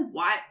 like, whatever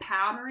white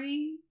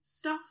powdery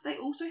stuff they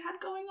also had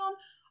going on.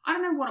 I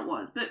don't know what it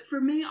was, but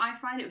for me, I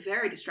find it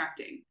very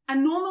distracting.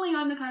 And normally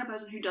I'm the kind of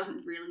person who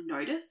doesn't really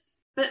notice,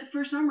 but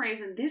for some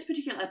reason, this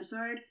particular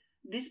episode,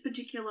 this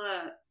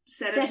particular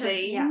set of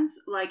scenes,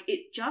 like,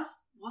 it just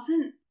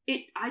wasn't,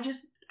 I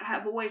just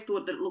have always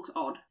thought that it looks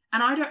odd.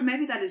 And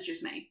maybe that is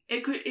just me.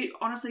 It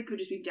honestly could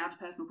just be down to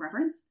personal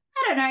preference.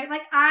 I don't know,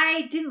 like,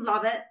 I didn't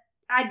love it.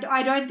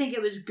 I don't think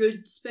it was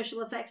good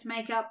special effects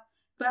makeup,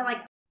 but,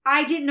 like,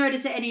 I didn't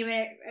notice it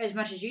anywhere as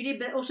much as you did,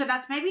 but also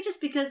that's maybe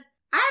just because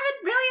I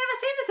haven't really ever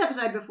seen this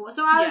episode before,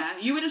 so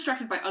you were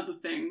distracted by other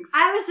things.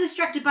 I was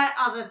distracted by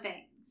other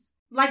things.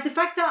 Like the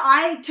fact that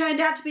I turned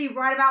out to be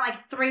right about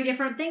like 3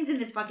 different things in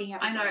this fucking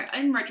episode. I know,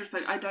 in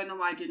retrospect, I don't know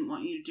why I didn't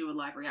want you to do a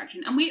live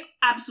reaction. And we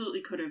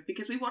absolutely could have,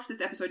 because we watched this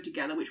episode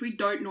together, which we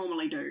don't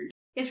normally do.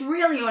 It's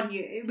really on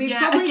you.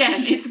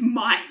 It's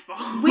my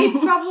fault. We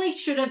probably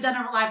should have done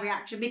a live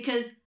reaction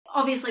because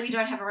obviously we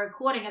don't have a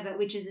recording of it,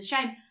 which is a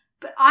shame.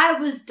 But I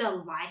was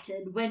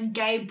delighted when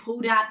Gabe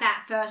pulled out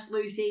that first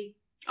Lucy.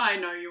 I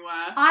know you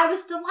were. I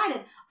was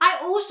delighted. I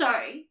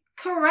also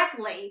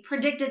correctly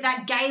predicted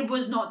that Gabe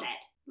was not dead.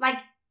 Like,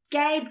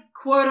 Gabe,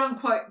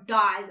 quote-unquote,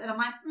 dies. And I'm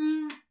like,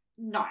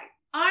 no.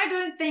 I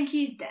don't think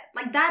he's dead.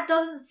 Like, that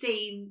doesn't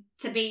seem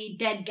to be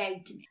dead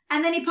Gabe to me.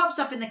 And then he pops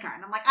up in the car,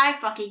 and I'm like, I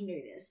fucking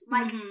knew this.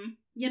 Like,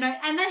 you know,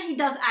 and then he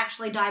does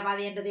actually die by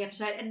the end of the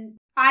episode, and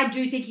I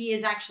do think he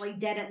is actually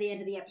dead at the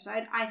end of the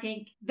episode. I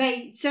think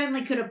they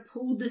certainly could have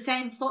pulled the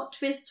same plot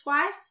twist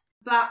twice,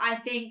 but I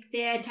think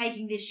they're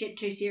taking this shit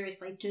too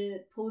seriously to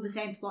pull the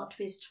same plot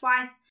twist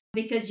twice,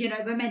 because, you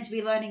know, we're meant to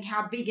be learning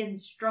how big and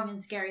strong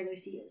and scary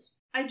Lucy is.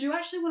 I do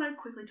actually want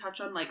to quickly touch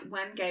on, like,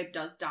 when Gabe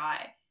does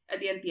die at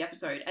the end of the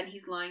episode and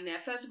he's lying there.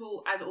 First of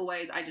all, as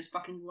always, I just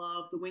fucking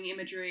love the wing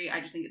imagery.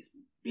 I just think it's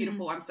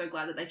beautiful. I'm so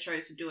glad that they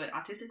chose to do it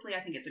artistically. I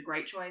think it's a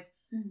great choice.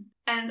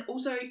 And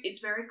also,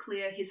 it's very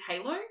clear his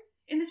halo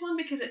in this one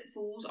because it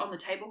falls on the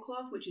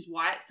tablecloth, which is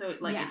white, so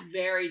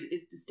it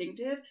is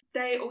distinctive.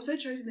 They also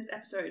chose in this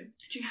episode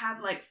to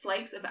have, like,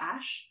 flakes of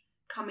ash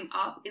coming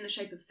up in the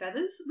shape of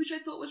feathers, which I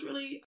thought was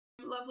really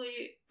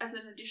lovely as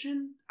an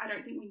addition. I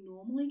don't think we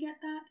normally get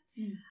that.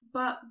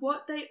 But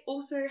what they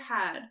also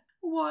had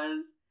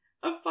was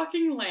a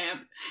fucking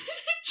lamp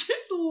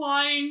just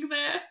lying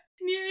there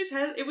near his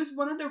head. It was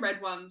one of the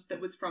red ones that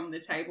was from the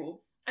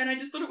table. And I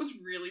just thought it was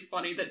really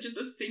funny that just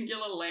a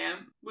singular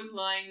lamp was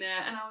lying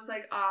there. And I was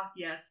like,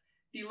 yes,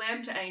 the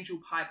lamp to angel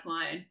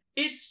pipeline.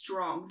 It's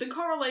strong. The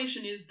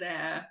correlation is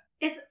there.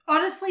 It's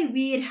honestly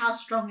weird how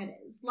strong it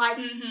is. Like,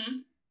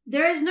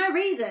 there is no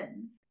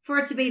reason for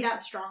it to be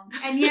that strong.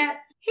 And yet,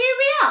 here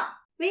we are.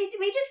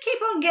 We just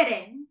keep on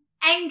getting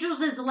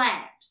angels as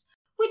lamps,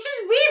 which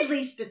is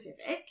weirdly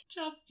specific.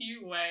 Just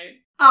you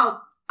wait. Oh,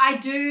 I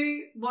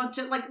do want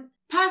to, like,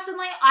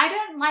 personally, I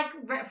don't like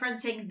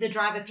referencing the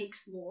Driver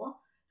Picks lore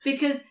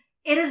because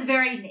it is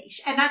very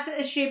niche. And that's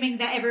assuming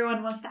that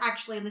everyone wants to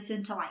actually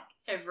listen to, like,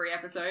 every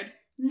episode.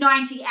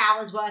 90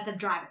 hours worth of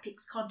Driver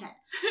Picks content.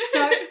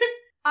 So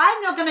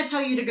I'm not going to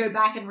tell you to go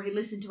back and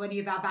re-listen to any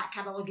of our back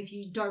catalogue if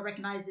you don't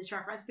recognise this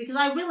reference, because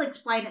I will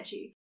explain it to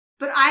you.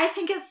 But I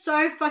think it's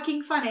so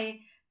fucking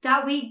funny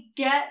that we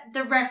get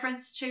the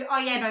reference to,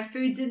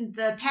 food's in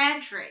the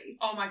pantry.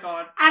 Oh my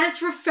god. And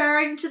it's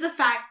referring to the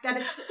fact that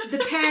it's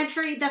the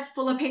pantry that's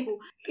full of people.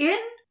 In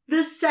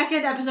the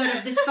second episode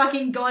of this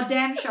fucking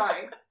goddamn show,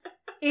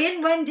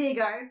 in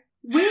Wendigo,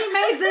 we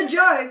made the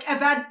joke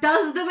about,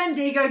 does the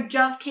Wendigo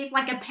just keep,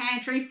 like, a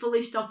pantry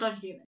fully stocked on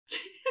humans? Do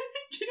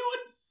you know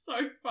what's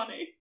so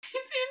funny?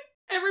 Is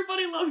in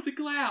Everybody Loves a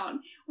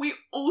Clown, we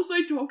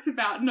also talked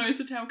about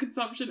nose-to-tail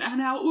consumption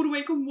and how it would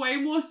make way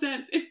more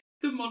sense if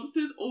the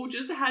monsters all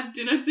just had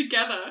dinner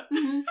together.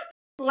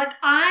 Like,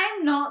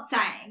 I'm not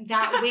saying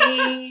that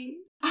we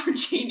are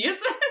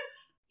geniuses.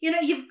 You know,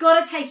 you've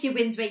got to take your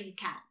wins where you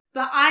can.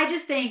 But I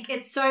just think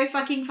it's so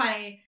fucking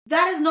funny.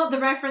 That is not the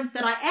reference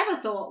that I ever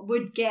thought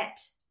would get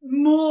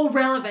more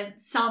relevant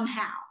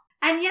somehow.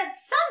 And yet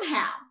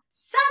somehow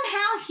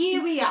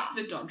here we are.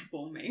 The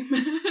dodgeball meme.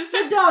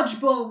 The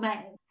dodgeball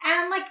meme.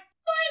 And, like,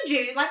 mind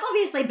you, like,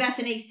 obviously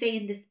Bethany's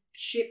seen this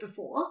shit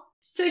before.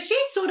 So she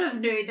sort of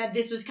knew that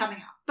this was coming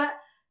up. But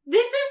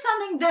this is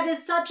something that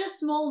is such a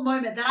small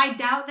moment that I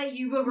doubt that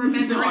you were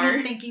remembering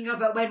and thinking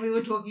of it when we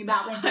were talking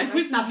about Wendigo. I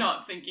was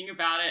not thinking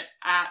about it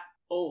at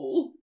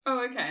all.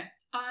 Oh, okay.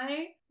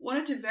 I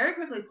wanted to very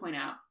quickly point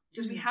out,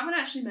 because we haven't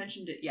actually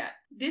mentioned it yet,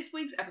 this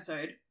week's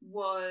episode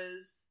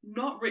was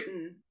not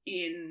written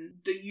in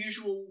the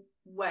usual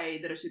way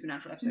that a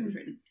Supernatural episode was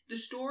written. The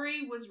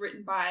story was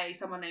written by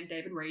someone named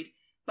David Reed,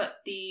 but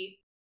the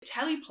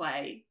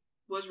teleplay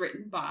was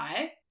written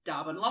by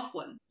Darwin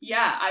Laughlin.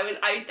 Yeah,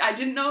 I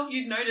didn't know if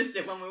you'd noticed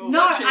it when we were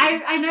watching.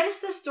 No, I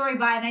noticed the story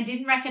by and I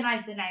didn't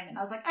recognise the name, and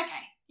I was like,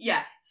 okay.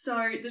 Yeah,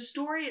 so the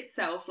story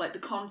itself, like the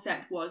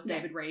concept was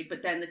David Reed,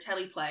 but then the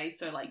teleplay,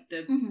 so like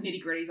the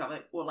nitty-gritties of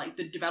it, or like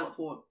the develop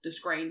for the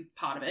screen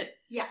part of it,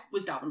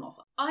 was Darvin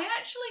Laughlin. I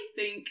actually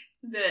think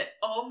that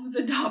of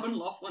the Darvin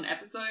Laughlin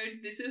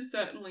episodes, this is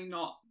certainly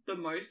not the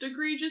most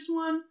egregious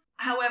one.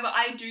 However,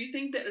 I do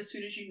think that as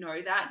soon as you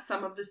know that,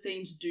 some of the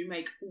scenes do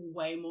make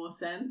way more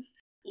sense.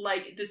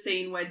 Like the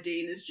scene where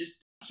Dean is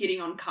just hitting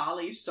on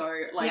Carly so,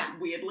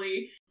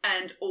 weirdly,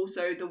 and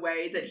also the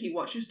way that he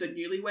watches the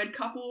newlywed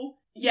couple.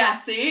 Yeah,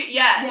 see?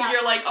 Yeah.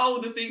 You're like,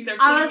 oh, the thing they're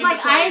putting into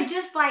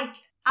place.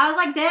 I was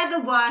like, they're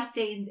the worst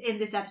scenes in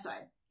this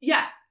episode.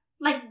 Yeah.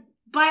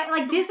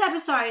 This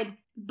episode,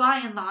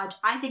 by and large,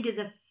 I think is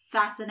a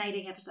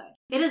fascinating episode.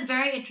 It is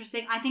very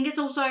interesting. I think it's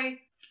also,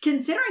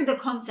 considering the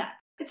concept,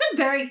 it's a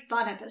very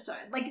fun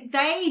episode. Like,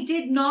 they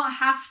did not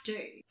have to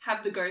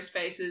have the ghost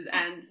faces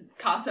and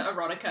Casa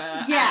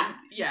Erotica. Yeah.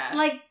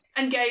 And,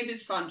 and Gabe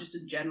is fun just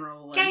in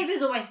general. Gabe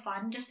is always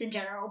fun just in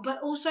general.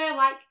 But also,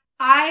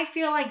 I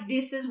feel like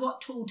this is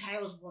what Tall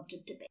Tales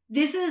wanted to be.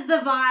 This is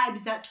the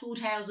vibes that Tall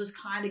Tales was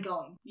kind of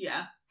going.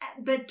 Yeah.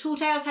 But Tall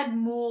Tales had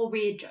more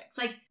weird jokes.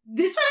 Like,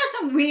 this one had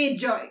some weird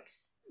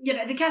jokes. You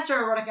know, the Casa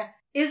Erotica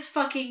is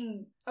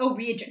fucking a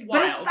weird joke. Wild.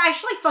 But it's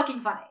actually fucking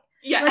funny.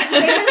 Yeah.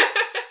 It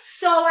is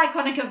so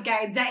iconic of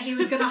Gabe that he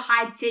was going to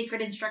hide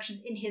secret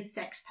instructions in his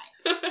sex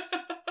tape.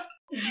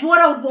 What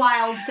a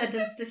wild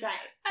sentence to say.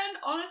 And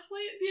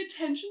honestly, the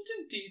attention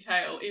to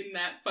detail in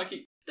that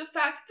fucking... The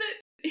fact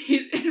that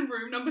he's in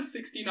room number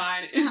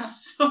 69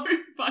 is so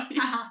funny.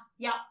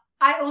 Yeah.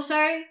 I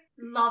also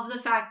love the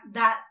fact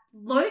that,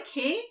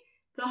 low-key,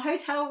 the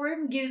hotel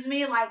room gives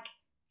me,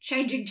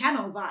 changing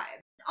channel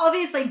vibe.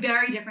 Obviously,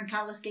 very different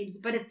colour schemes,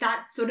 but it's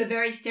that sort of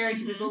very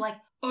stereotypical,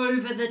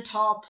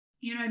 over-the-top,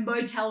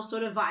 motel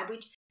sort of vibe,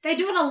 which they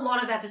do in a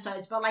lot of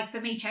episodes, but,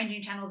 for me,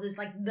 changing channels is,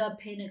 the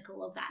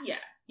pinnacle of that. Yeah.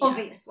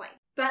 Obviously.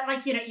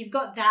 But, you've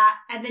got that,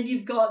 and then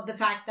you've got the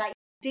fact that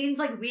Dean's,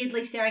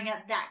 weirdly staring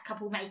at that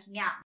couple making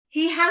out.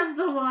 He has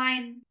the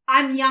line,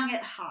 "I'm young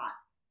at heart."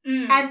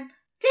 And,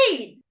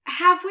 Dean,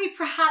 have we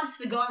perhaps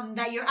forgotten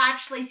that you're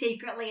actually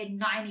secretly a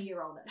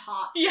 90-year-old at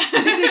heart? Yeah.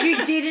 Because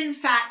you did, in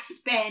fact,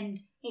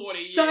 spend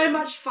 40 so years.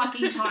 Much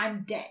fucking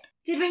time dead.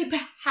 Did we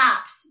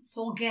perhaps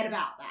forget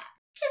about that?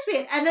 Just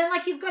weird. And then,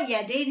 you've got,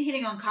 Dean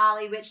hitting on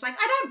Carly, which, I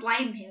don't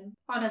blame him,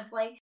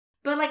 honestly.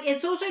 But,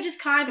 it's also just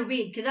kind of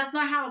weird, because that's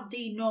not how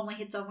Dean normally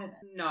hits on women.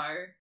 No.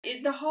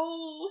 The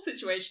whole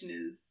situation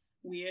is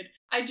weird.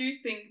 I do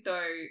think,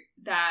 though,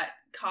 that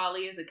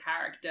Carly as a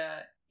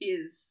character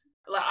is...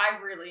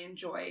 I really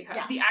enjoy her.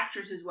 Yeah. The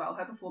actress as well.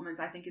 Her performance,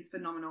 I think, is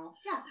phenomenal.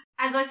 Yeah.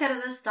 As I said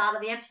at the start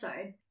of the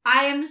episode,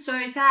 I am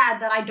so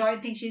sad that I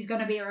don't think she's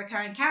going to be a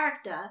recurring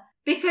character,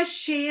 because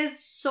she is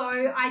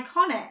so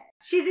iconic.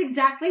 She's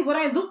exactly what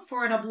I look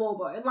for in a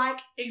Blorbo.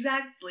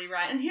 Exactly,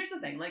 right. And here's the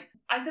thing.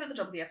 I said at the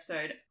top of the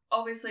episode...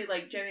 Obviously,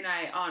 Jamie and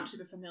I aren't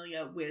super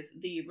familiar with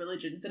the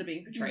religions that are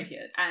being portrayed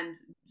here. And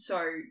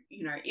so,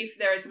 if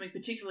there is something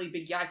particularly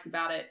big yikes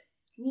about it...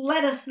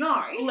 Let us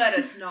know. Let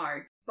us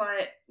know.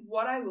 But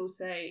what I will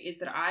say is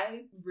that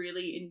I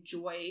really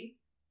enjoy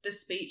the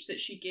speech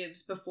that she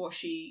gives before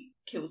she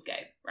kills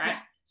Gabe, right? Yeah.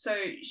 So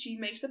she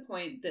makes the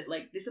point that,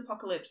 this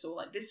apocalypse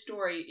or, this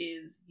story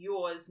is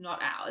yours, not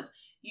ours.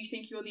 You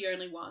think you're the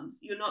only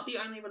ones. You're not the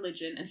only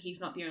religion, and he's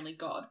not the only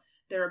god.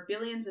 There are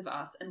billions of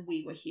us, and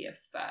we were here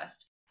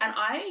first. And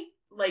I,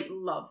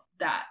 love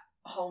that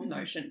whole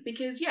notion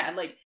because,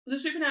 the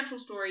supernatural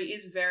story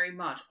is very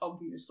much,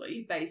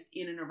 obviously, based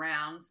in and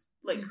around,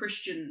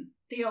 Christian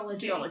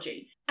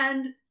theology.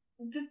 And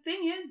the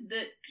thing is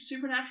that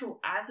Supernatural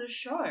as a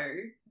show,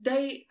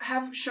 they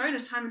have shown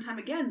us time and time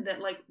again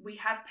that, we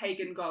have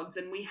pagan gods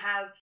and we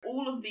have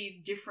all of these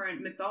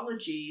different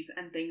mythologies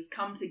and things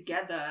come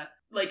together,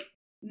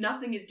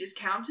 nothing is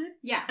discounted.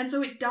 Yeah. And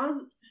so it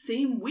does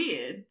seem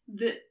weird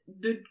that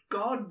the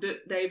God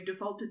that they've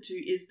defaulted to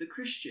is the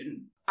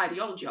Christian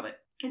ideology of it.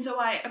 And so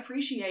I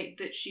appreciate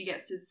that she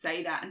gets to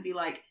say that and be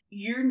like,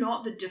 you're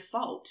not the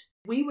default.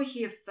 We were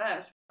here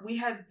first. We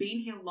have been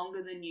here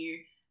longer than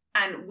you,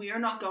 and we are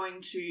not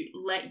going to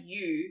let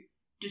you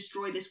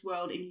destroy this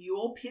world in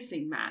your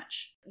pissing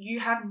match.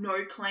 You have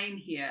no claim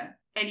here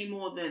any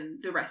more than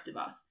the rest of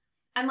us.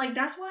 And,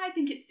 that's why I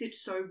think it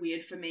sits so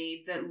weird for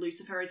me that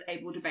Lucifer is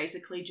able to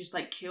basically just,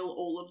 kill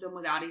all of them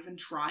without even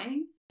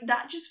trying.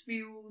 That just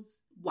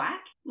feels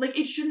whack.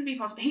 It shouldn't be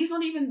possible. He's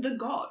not even the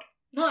god.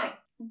 No.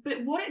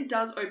 But what it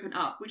does open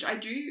up, which I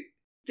do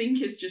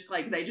think is just,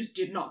 they just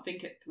did not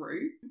think it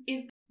through,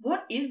 is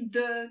what is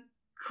the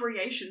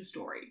creation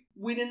story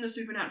within the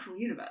supernatural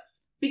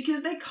universe?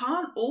 Because they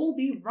can't all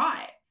be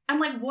right.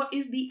 And, what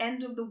is the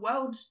end of the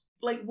world?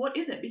 What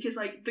is it? Because,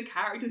 the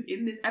characters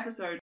in this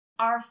episode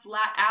are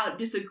flat out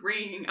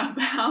disagreeing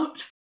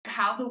about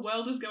how the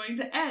world is going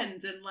to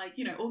end and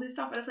all this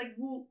stuff. And it's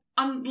well,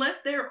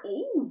 unless they're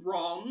all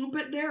wrong,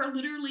 but they're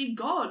literally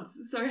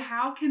gods. So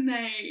how can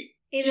they...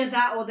 Either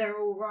that or they're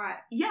all right.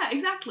 Yeah,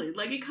 exactly.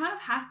 It kind of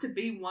has to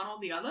be one or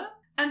the other.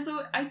 And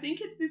so I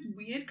think it's this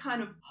weird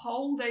kind of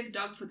hole they've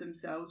dug for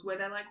themselves where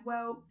they're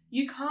well,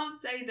 you can't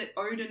say that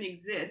Odin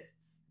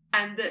exists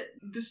and that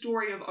the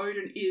story of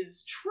Odin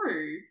is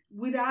true,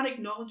 without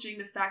acknowledging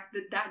the fact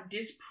that that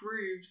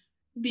disproves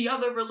the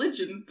other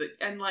religions that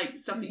and like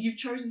stuff that you've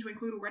chosen to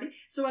include already.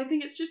 So I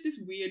think it's just this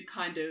weird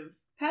kind of...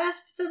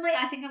 Personally,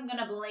 I think I'm going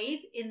to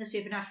believe in the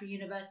supernatural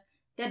universe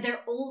that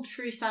they're all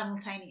true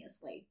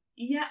simultaneously.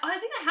 Yeah, I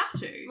think they have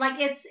to. Like,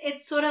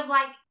 it's sort of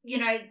like, you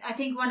know, I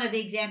think one of the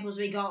examples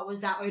we got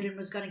was that Odin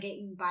was going to get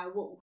eaten by a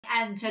wolf.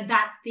 And so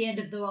that's the end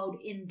of the world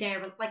in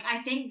their... Like, I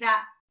think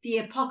that the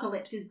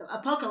apocalypse is the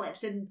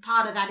apocalypse, and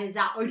part of that is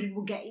that Odin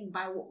will get eaten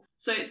by a wolf.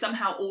 So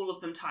somehow all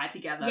of them tie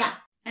together. Yeah.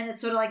 And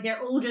it's sort of like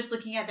they're all just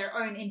looking at their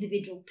own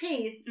individual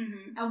piece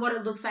and what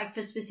it looks like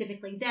for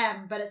specifically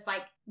them. But it's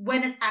like,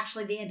 when it's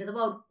actually the end of the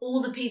world,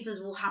 all the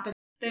pieces will happen.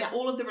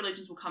 All of the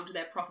religions will come to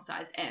their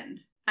prophesized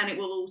end, and it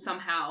will all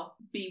somehow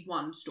be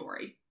one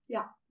story.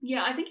 Yeah.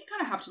 Yeah, I think you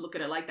kind of have to look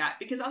at it like that,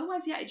 because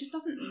otherwise, it just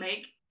doesn't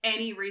make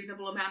any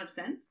reasonable amount of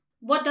sense.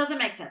 What doesn't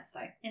make sense,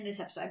 though, in this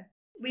episode?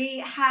 We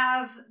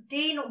have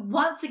Dean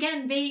once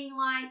again being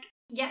like,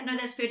 yeah, no,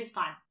 there's food, it's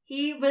fine.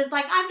 He was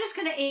like, I'm just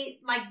going to eat,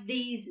 like,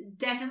 these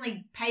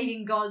definitely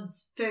pagan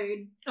gods'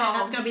 food, and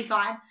that's going to be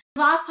fine.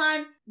 Last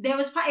time,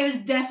 it was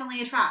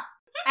definitely a trap.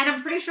 And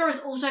I'm pretty sure it's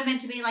also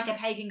meant to be, like, a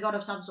pagan god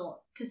of some sort.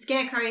 Because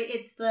Scarecrow,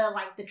 it's the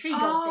tree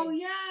god thing. Oh,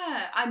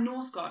 yeah. A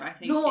Norse god, I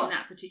think, Norse. in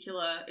that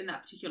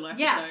particular episode.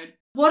 Yeah.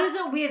 What is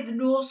it with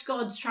Norse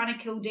gods trying to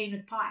kill Dean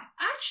with pie?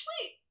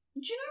 Actually,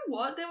 do you know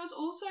what? There was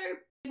also...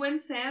 When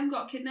Sam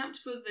got kidnapped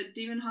for the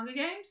Demon Hunger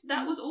Games,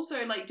 that was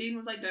also, like, Dean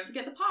was like, don't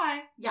forget the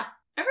pie. Yeah.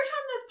 Every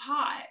time there's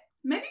pie,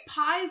 maybe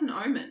pie is an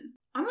omen.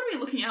 I'm going to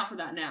be looking out for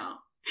that now.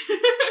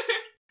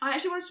 I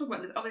actually want to talk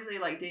about this. Obviously,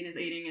 like, Dean is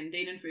eating, and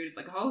Dean and food is,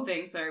 like, a whole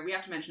thing, so we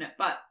have to mention it.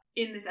 But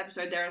in this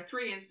episode, there are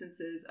 3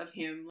 instances of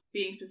him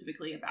being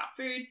specifically about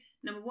food.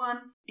 Number 1,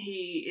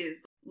 he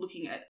is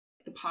looking at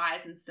the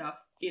pies and stuff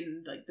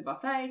in, like, the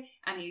buffet,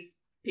 and he's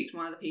picked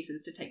one of the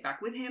pieces to take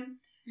back with him.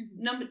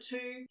 Mm-hmm. Number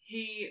 2,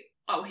 he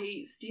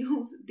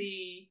steals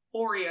the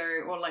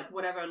Oreo or, like,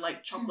 whatever,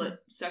 like, chocolate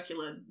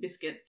circular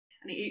biscuits,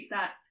 and he eats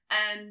that.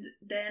 And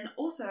then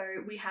also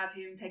we have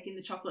him taking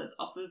the chocolates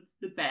off of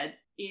the bed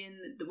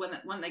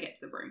when they get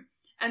to the room.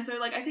 And so,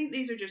 like, I think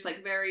these are just,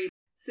 like, very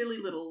silly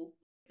little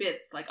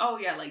bits, like, oh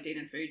yeah, like Dean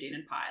and food, Dean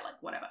and pie,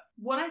 like, whatever.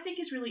 What I think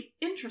is really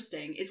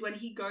interesting is when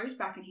he goes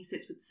back and he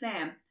sits with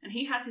Sam, and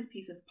he has his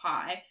piece of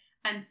pie,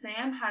 and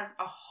Sam has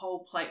a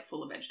whole plate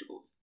full of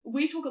vegetables.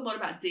 We talk a lot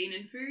about Dean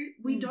and food.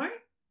 We don't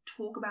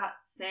talk about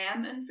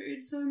Sam and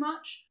food so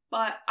much,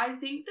 but I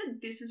think that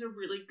this is a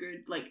really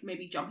good, like,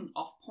 maybe jumping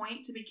off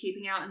point to be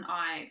keeping out an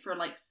eye for,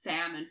 like,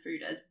 Sam and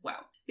food as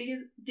well.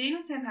 Because Dean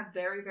and Sam have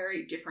very,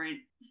 very different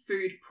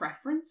food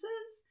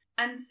preferences,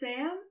 and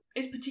Sam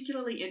is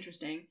particularly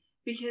interesting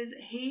because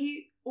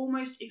he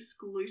almost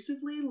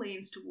exclusively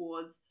leans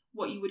towards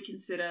what you would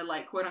consider,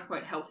 like,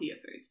 quote-unquote healthier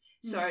foods.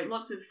 So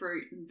lots of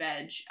fruit and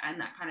veg and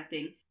that kind of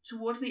thing.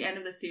 Towards the end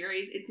of the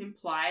series, it's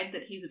implied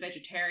that he's a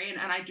vegetarian,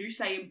 and I do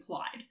say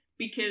implied,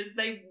 because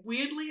they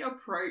weirdly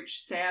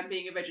approach Sam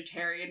being a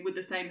vegetarian with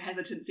the same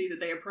hesitancy that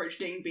they approach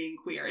Dean being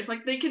queer. It's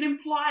like they can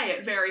imply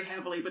it very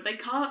heavily, but they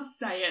can't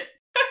say it.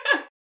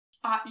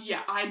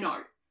 Yeah, I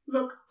know.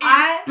 Look,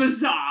 it's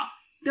bizarre.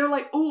 They're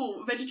like,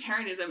 oh,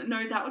 vegetarianism.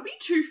 No, that would be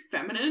too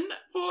feminine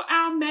for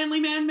our manly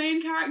man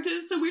main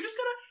characters, so we're just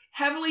gonna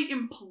heavily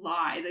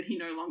imply that he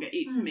no longer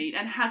eats meat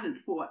and hasn't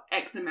for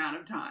X amount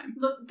of time.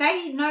 Look,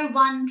 they know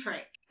one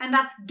trick, and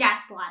that's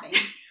gaslighting.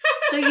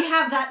 So you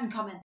have that in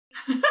common.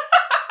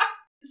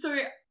 So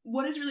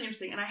what is really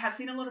interesting, and I have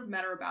seen a lot of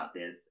meta about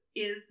this,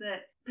 is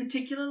that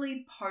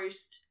particularly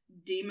post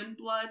demon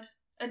blood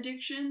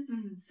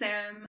addiction,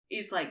 Sam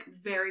is, like,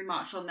 very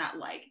much on that,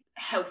 like,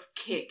 health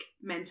kick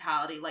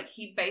mentality. Like,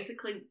 he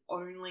basically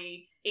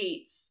only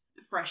eats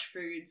fresh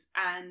foods,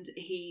 and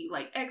he,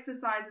 like,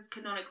 exercises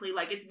canonically.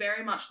 Like, it's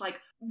very much like,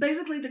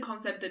 basically the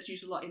concept that's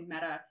used a lot in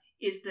meta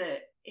is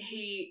that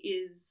he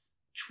is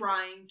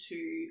trying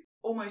to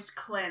almost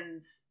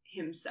cleanse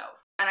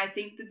himself. And I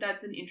think that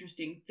that's an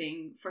interesting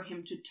thing for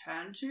him to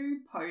turn to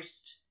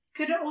post.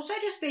 Could it also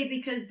just be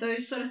because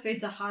those sort of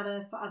foods are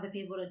harder for other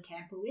people to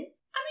tamper with?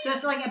 I mean, so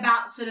it's, like,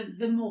 about sort of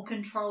the more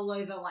control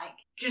over, like,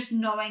 just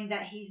knowing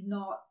that he's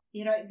not,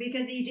 you know,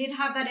 because he did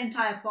have that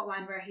entire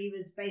plotline where he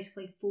was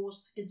basically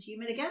forced to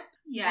consume it again.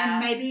 Yeah.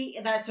 And maybe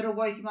that sort of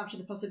woke him up to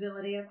the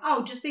possibility of,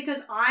 oh, just because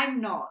I'm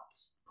not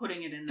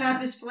putting it in there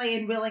purposefully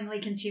and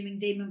willingly consuming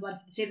demon blood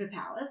for the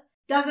superpowers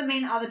doesn't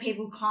mean other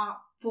people can't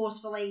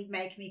forcefully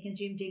make me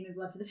consume demon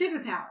blood for the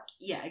superpowers.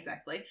 Yeah,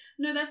 exactly.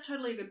 No, that's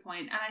totally a good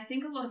point. And I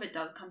think a lot of it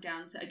does come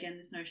down to, again,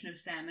 this notion of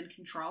Sam and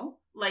control.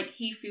 Like,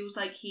 he feels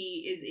like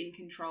he is in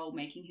control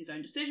making his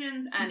own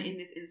decisions. And in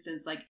this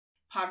instance, like,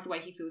 part of the way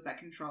he feels that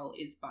control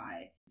is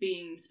by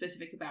being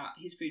specific about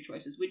his food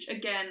choices, which,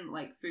 again,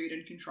 like, food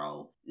and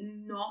control,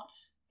 not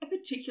a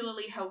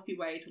particularly healthy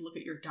way to look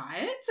at your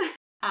diet.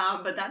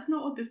 But that's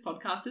not what this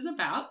podcast is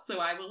about, so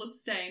I will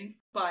abstain.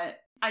 But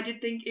I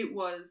did think it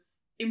was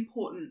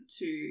important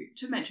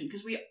to mention,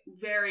 because we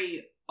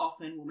very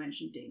often will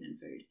mention Dean and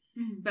food.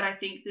 But I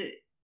think that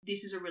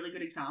this is a really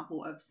good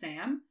example of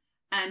Sam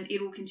and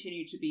it will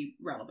continue to be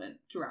relevant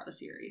throughout the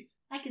series.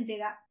 I can see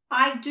that.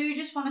 I do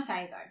just want to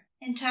say, though,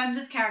 in terms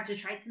of character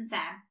traits in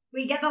Sam,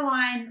 we get the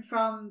line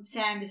from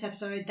Sam this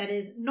episode that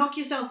is, knock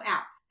yourself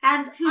out.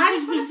 And I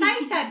just want to say,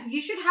 Sam, you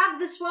should have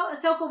the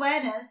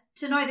self-awareness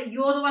to know that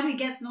you're the one who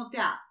gets knocked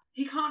out.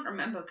 He can't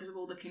remember because of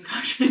all the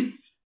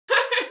concussions.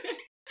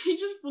 He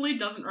just fully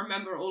doesn't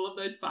remember all of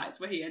those fights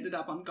where he ended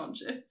up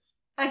unconscious.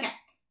 Okay,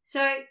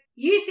 so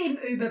you seem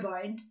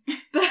uber-boned,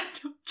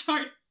 but...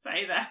 Don't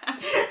say that.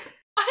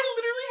 I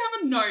literally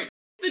have a note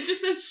that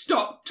just says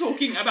stop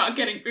talking about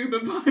getting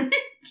uber-boned.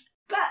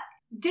 But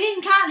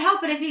Dean can't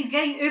help it if he's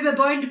getting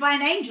uber-boned by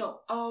an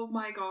angel. Oh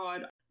my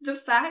god. The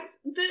fact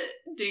that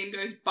Dean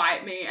goes,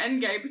 bite me, and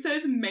Gabe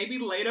says, maybe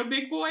later,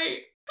 big boy.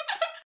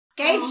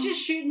 Gabe's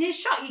just shooting his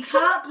shot. You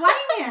can't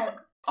blame him.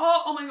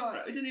 Oh my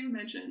god, I didn't even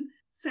mention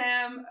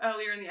Sam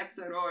earlier in the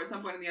episode, or at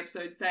some point in the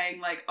episode,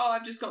 saying like, oh,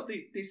 I've just got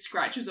these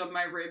scratches on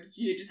my ribs,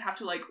 you just have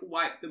to like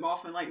wipe them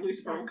off and like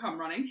Lucifer will come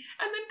running. And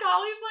then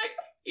Carly's like,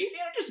 easy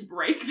to just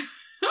break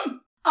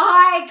them.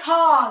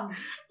 Icon!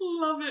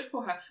 Love it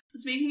for her.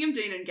 Speaking of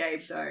Dean and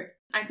Gabe though,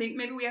 I think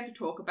maybe we have to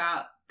talk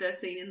about the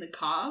scene in the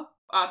car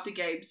after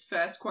Gabe's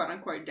first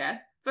quote-unquote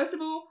death. First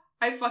of all,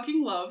 I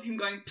fucking love him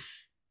going,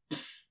 psst,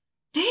 psst,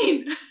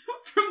 Dean,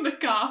 from the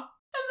car.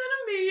 And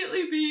then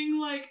immediately being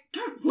like,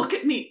 don't look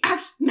at me,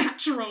 act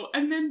natural.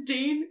 And then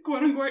Dean,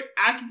 quote-unquote,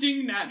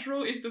 acting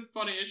natural is the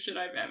funniest shit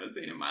I've ever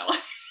seen in my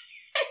life.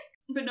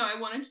 But no, I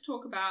wanted to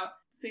talk about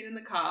the scene in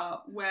the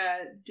car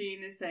where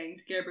Dean is saying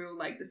to Gabriel,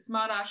 like, the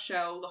smart-ass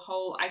shell, the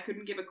whole I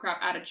couldn't give a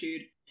crap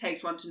attitude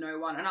takes one to know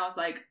one. And I was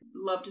like,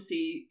 love to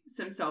see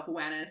some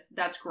self-awareness.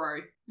 That's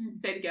growth.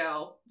 Baby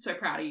girl, so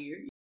proud of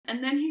you.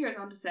 And then he goes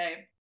on to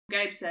say,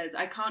 Gabe says,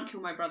 I can't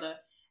kill my brother.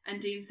 And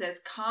Dean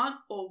says, can't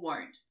or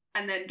won't.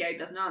 And then Gabe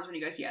doesn't answer and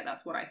he goes, yeah,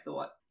 that's what I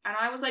thought. And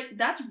I was like,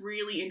 that's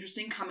really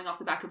interesting coming off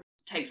the back of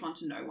takes one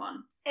to know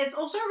one. It's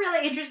also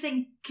really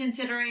interesting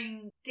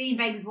considering Dean,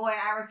 baby boy,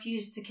 I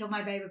refuse to kill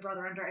my baby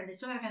brother under any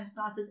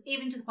circumstances,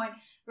 even to the point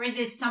whereas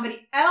if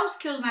somebody else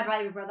kills my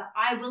baby brother,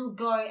 I will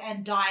go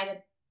and die to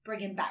bring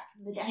him back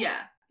from the dead.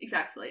 Yeah,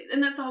 exactly.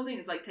 And that's the whole thing,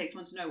 is like takes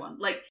one to know one.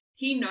 Like,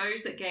 he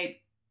knows that Gabe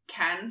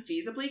can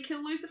feasibly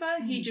kill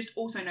Lucifer. He just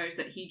also knows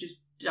that he just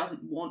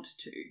doesn't want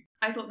to.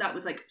 I thought that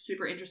was like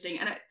super interesting,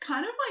 and it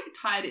kind of like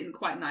tied in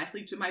quite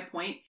nicely to my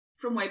point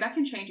from way back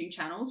in Changing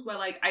Channels, where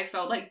like I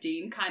felt like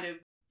Dean kind of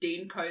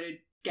Dean-coded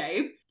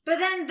Gabe. But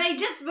then they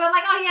just were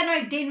like, oh yeah,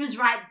 no, Dean was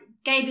right.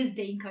 Gabe is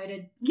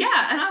Dean-coded.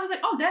 Yeah, and I was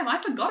like, oh damn,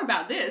 I forgot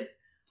about this.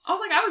 I was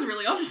like, I was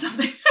really onto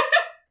something.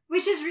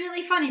 Which is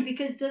really funny,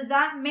 because does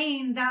that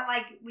mean that,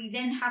 like, we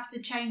then have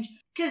to change...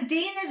 Because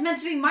Dean is meant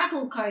to be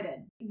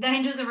Michael-coded. The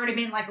angels have already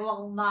been like,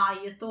 well,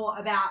 nah, you thought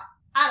about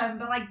Adam,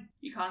 but, like...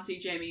 You can't see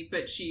Jamie,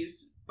 but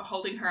she's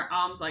holding her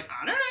arms like,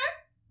 I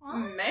don't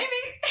know, maybe.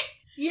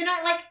 You know,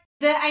 like,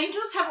 the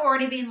angels have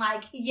already been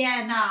like,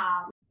 yeah,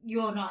 nah,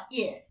 you're not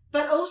it.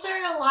 But also,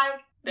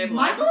 like,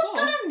 Michael's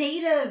gonna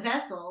need a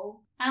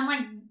vessel, and,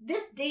 like,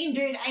 this Dean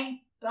dude ain't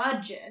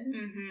budging.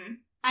 Mm-hmm.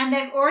 And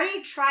they've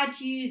already tried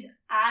to use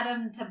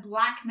Adam to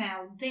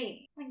blackmail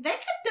Dean. Like, they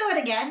could do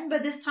it again,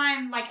 but this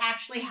time, like,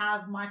 actually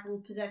have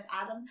Michael possess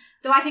Adam.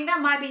 Though I think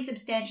that might be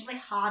substantially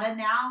harder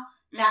now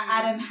that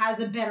Adam has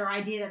a better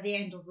idea that the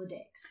angels are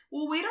dicks.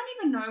 Well, we don't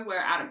even know where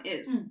Adam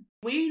is.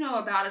 We know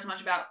about as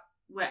much about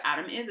where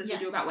Adam is as we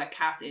do about where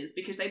Cass is,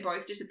 because they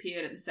both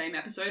disappeared at the same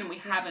episode and we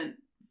haven't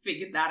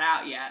figured that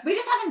out yet. We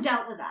just haven't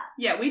dealt with that.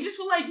 Yeah, we just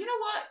were like, you know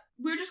what?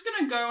 We're just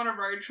going to go on a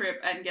road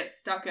trip and get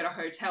stuck at a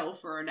hotel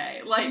for a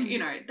day. Like, you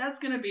know, that's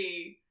going to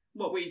be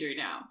what we do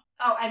now.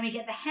 Oh, and we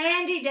get the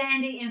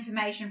handy-dandy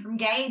information from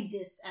Gabe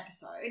this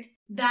episode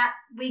that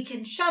we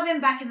can shove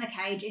him back in the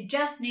cage. It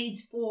just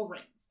needs 4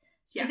 rings.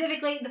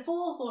 Specifically, the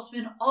 4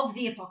 horsemen of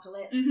the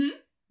apocalypse.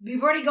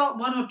 We've already got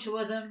 1 or 2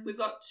 of them. We've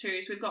got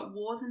 2, so we've got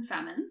wars and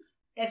famines.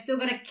 They've still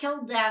got to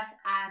kill death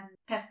and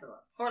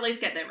pestilence. Or at least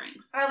get their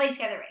rings.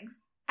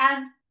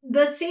 And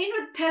the scene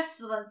with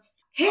pestilence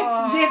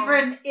hits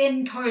different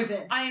in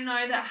COVID. I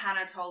know that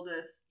Hannah told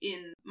us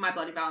in My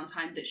Bloody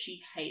Valentine that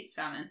she hates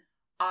famine.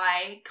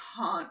 I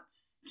can't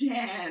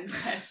stand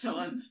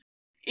pestilence.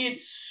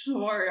 It's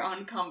so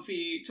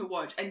uncomfy to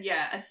watch. And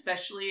yeah,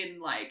 especially in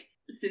like,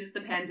 since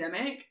the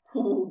pandemic,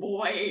 oh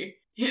boy,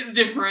 it's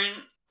different.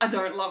 I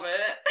don't love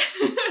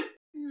it.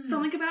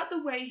 Something about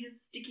the way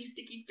his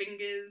sticky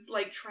fingers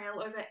like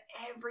trail over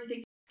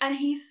everything. And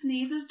he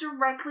sneezes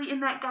directly in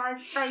that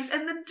guy's face,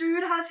 and the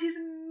dude has his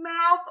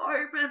mouth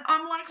open.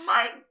 I'm like,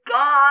 my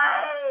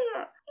God,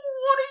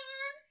 what are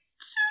you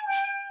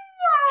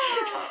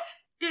doing?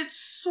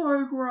 It's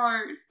so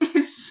gross.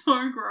 It's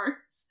so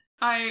gross.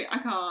 I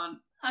can't.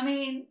 I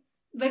mean,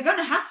 they're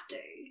gonna have to.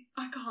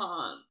 I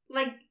can't.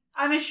 Like,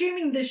 I'm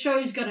assuming the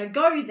show's gonna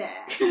go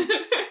there.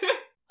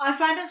 I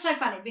find it so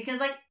funny because,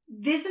 like,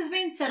 this has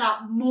been set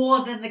up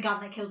more than the gun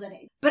that kills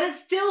anything. But it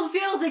still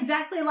feels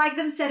exactly like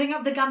them setting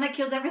up the gun that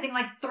kills everything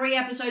like 3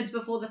 episodes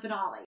before the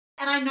finale.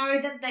 And I know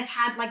that they've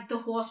had, like, the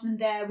horsemen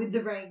there with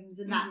the rings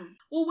and that.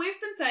 Well, we've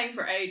been saying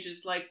for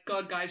ages, like,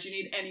 God, guys, you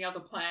need any other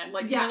plan.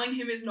 Like, killing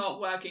him is not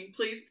working.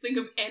 Please think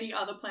of any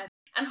other plan.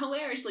 And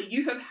hilariously,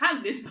 you have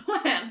had this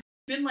plan.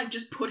 Been like,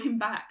 just put him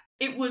back.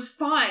 It was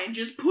fine.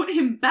 Just put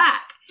him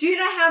back. Do you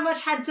know how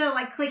much had to,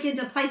 like, click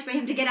into place for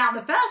him to get out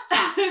the first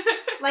time?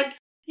 Like...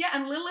 Yeah,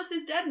 and Lilith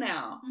is dead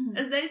now. Mhm.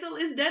 Azazel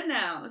is dead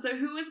now. So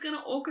who is going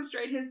to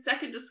orchestrate his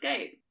second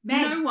escape?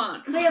 Meg, no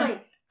one.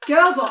 Clearly.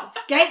 Girl boss.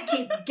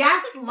 Gatekeep.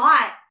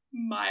 Gaslight.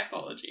 My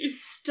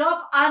apologies.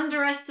 Stop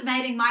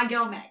underestimating my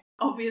girl, Meg.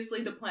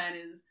 Obviously, the plan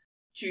is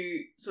to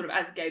sort of,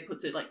 as Gabe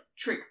puts it, like,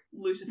 trick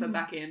Lucifer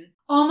back in.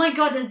 Oh my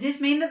god, does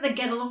this mean that the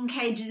get-along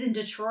cage is in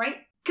Detroit?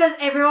 Because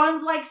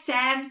everyone's like,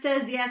 Sam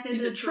says yes in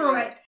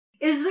Detroit.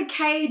 Is the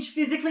cage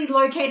physically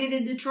located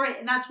in Detroit?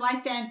 And that's why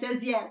Sam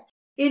says yes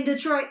in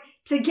Detroit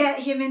to get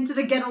him into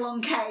the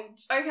get-along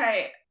cage.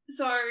 Okay,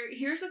 so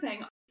here's the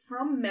thing.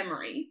 From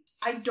memory,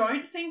 I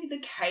don't think the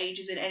cage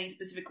is in any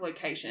specific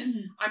location.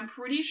 Mm-hmm. I'm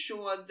pretty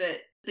sure that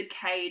the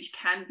cage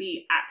can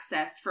be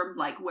accessed from,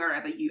 like,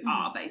 wherever you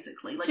are,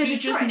 basically. Like, So you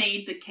Detroit. just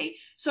need the key.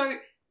 So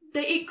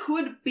it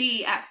could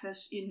be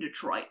accessed in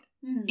Detroit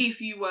if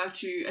you were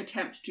to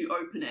attempt to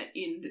open it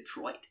in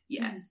Detroit,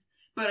 yes.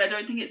 But I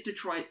don't think it's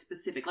Detroit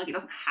specific. Like, it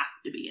doesn't have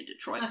to be in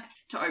Detroit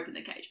to open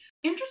the cage.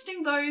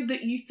 Interesting, though,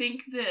 that you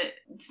think that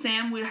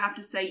Sam would have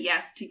to say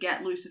yes to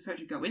get Lucifer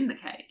to go in the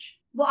cage.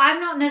 Well, I'm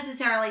not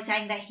necessarily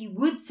saying that he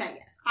would say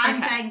yes. I'm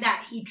Okay. saying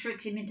that he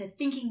tricks him into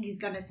thinking he's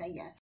going to say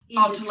yes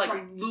in To, Detroit.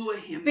 like, lure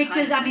him.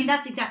 Because, kind of I mean, thing.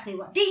 that's exactly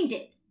what Dean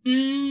did.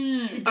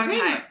 With the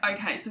green room.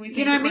 Okay, so we think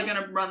You know that what I we're mean?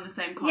 going to run the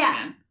same con Yeah.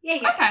 again.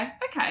 Yeah.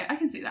 Okay, I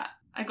can see that.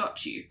 I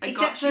got you.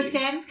 Except for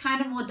Sam's kind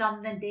of more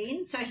dumb than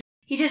Dean, so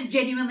he just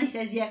genuinely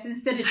says yes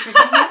instead of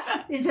tricking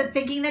him into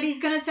thinking that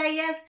he's going to say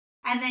yes,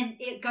 and then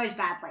it goes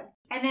badly.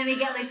 And then we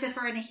get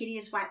Lucifer in a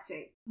hideous white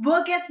suit.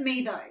 What gets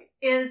me, though,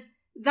 is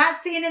that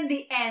scene in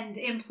the end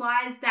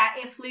implies that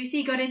if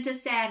Lucy got into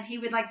Sam, he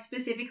would, like,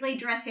 specifically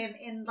dress him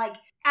in, like,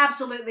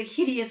 absolutely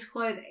hideous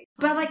clothing.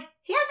 But, like,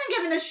 he hasn't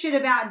given a shit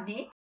about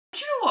Nick. Do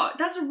you know what?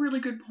 That's a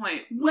really good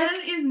point. When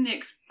is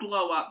Nick's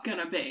blow up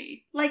gonna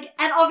be? Like,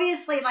 and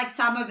obviously, like,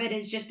 some of it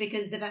is just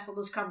because the vessel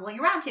is crumbling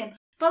around him.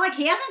 But, like,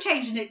 he hasn't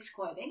changed Nick's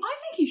clothing. I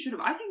think he should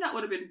have. I think that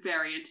would have been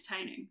very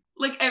entertaining.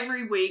 Like,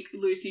 every week,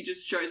 Lucy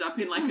just shows up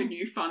in, like, a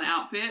new fun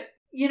outfit.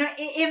 You know,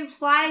 it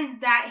implies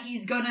that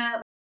he's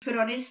gonna put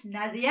on his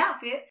snazzy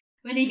outfit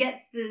when he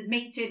gets the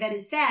meat suit that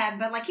is Sam,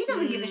 but, like, he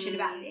doesn't give a shit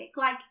about Nick.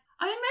 Like,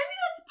 I mean, maybe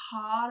that's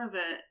part of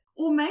it.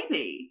 Or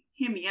maybe,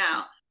 hear me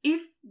out,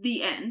 if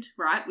the end,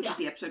 right, which is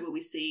the episode where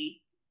we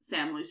see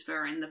Sam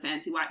Lucifer in the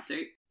fancy white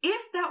suit,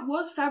 if that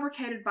was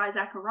fabricated by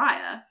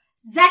Zachariah...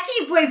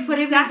 Zachy Boy put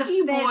him in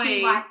Zachy the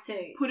fancy Boy white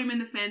suit. Put him in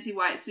the fancy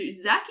white suit.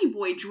 Zachy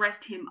Boy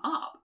dressed him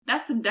up.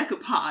 That's some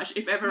decoupage,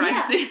 if ever Yeah.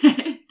 I've seen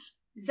it.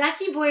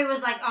 Zachy Boy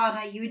was like, oh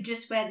no, you would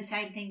just wear the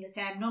same thing that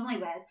Sam normally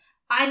wears.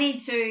 I need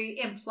to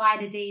imply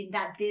to Dean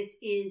that this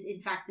is,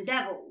 in fact, the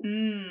devil.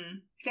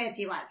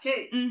 Fancy white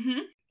suit. Mm-hmm.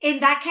 In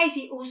that case,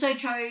 he also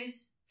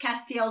chose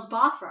Castiel's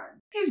bathrobe.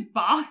 His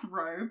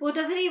bathrobe. Or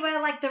doesn't he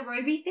wear, like, the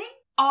roby thing?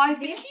 Oh, I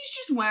think he's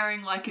just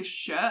wearing, like, a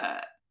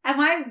shirt. Am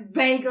I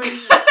vaguely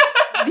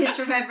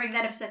misremembering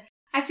that episode?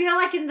 I feel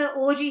like in the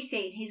orgy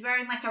scene, he's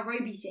wearing, like, a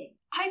roby thing.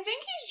 I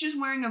think he's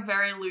just wearing a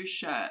very loose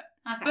shirt.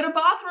 Okay. But a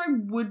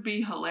bathrobe would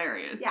be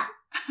hilarious. Yeah.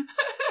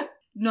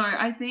 No,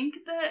 I think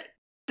that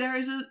there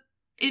is a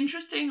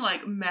interesting,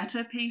 like,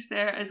 meta piece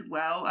there as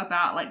well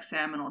about, like,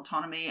 Sam and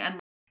autonomy and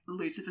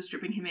Lucifer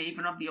stripping him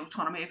even of the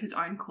autonomy of his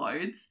own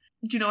clothes.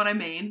 Do you know what I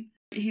mean?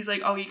 He's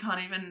like, oh, you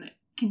can't even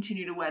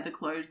continue to wear the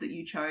clothes that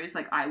you chose.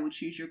 Like, I would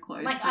choose your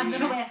clothes Like, for I'm you.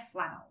 going to wear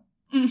flannel.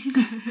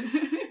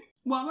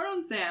 While we're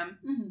on Sam,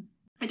 Mm-hmm.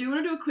 I do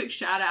want to do a quick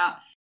shout out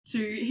to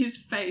his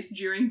face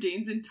during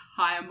Dean's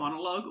entire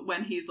monologue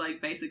when he's,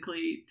 like,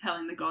 basically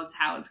telling the gods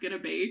how it's going to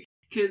be.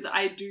 Because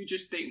I do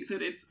just think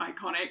that it's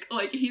iconic.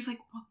 Like, he's like,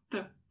 what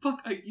the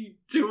fuck are you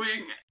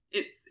doing?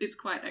 It's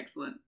quite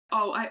excellent.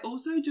 Oh, I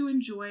also do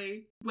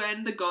enjoy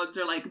when the gods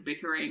are, like,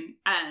 bickering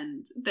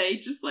and they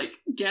just, like,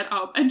 get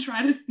up and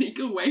try to sneak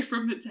away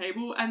from the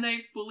table, and they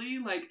fully,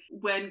 like,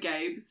 when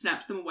Gabe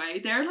snaps them away,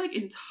 they're, like,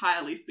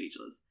 entirely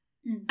speechless.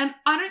 And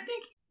I don't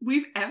think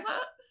we've ever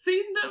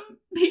seen them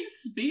be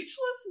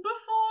speechless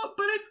before,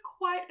 but it's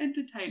quite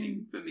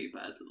entertaining for me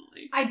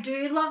personally. I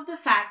do love the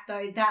fact,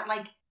 though, that,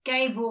 like,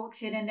 Gabe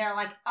walks in and they're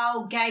like,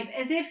 oh, Gabe,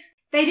 as if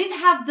they didn't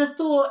have the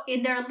thought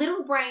in their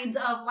little brains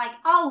of, like,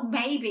 oh,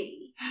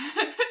 maybe,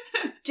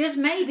 just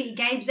maybe,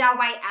 Gabe's our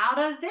way out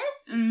of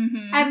this.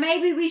 Mm-hmm. And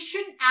maybe we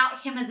shouldn't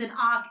out him as an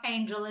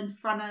archangel in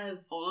front of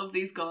All of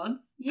these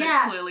gods Yeah.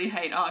 that clearly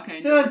hate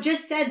archangels. who have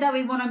just said that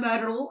we want to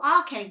murder all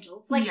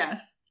archangels. Like,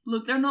 yes.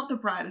 Look, they're not the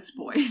brightest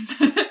boys.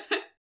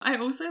 I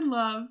also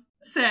love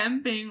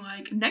Sam being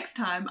like, next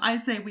time I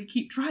say we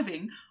keep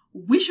driving,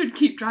 we should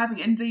keep driving.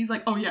 And he's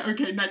like, oh yeah,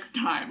 okay, next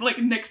time. Like,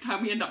 next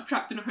time we end up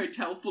trapped in a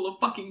hotel full of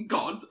fucking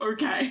gods,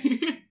 okay.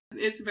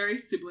 It's a very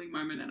sibling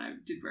moment and I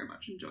did very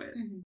much enjoy it.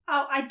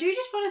 Oh, I do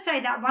just want to say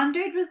that one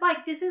dude was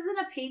like, this isn't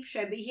a peep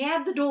show, but he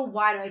had the door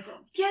wide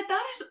open. Yeah,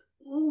 that has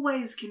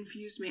always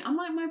confused me. I'm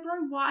like, my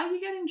bro, why are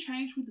you getting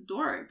changed with the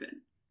door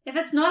open? If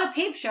it's not a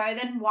peep show,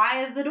 then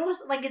why is the door...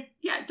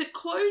 Yeah, to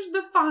close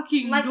the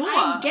fucking door.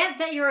 I get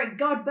that you're a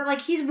god,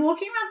 but, he's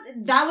walking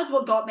around... That was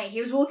what got me. He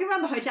was walking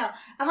around the hotel,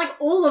 and,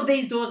 all of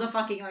these doors are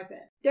fucking open.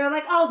 They're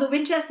like, oh, the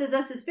Winchesters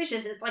are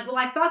suspicious. It's like, well,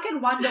 I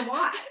fucking wonder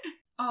why.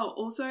 Oh,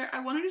 also, I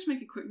want to just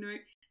make a quick note.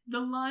 The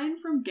line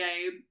from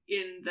Gabe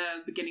in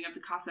the beginning of the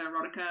Casa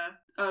Erotica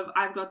of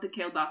I've got the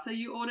kielbasa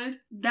you ordered,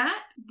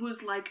 that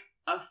was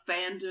a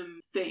fandom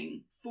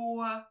thing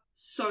for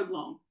so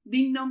long.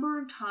 The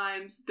number of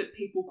times that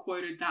people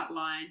quoted that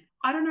line,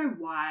 I don't know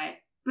why,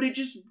 but it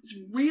just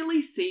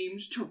really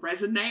seemed to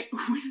resonate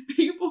with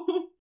people.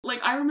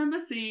 I remember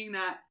seeing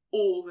that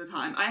all the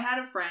time. I had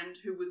a friend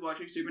who was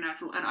watching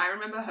Supernatural, and I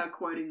remember her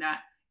quoting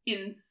that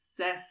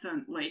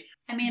incessantly.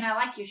 I mean, I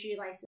like your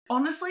shoelaces.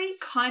 Honestly,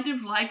 kind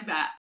of like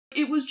that.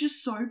 It was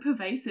just so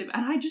pervasive,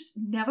 and I just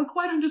never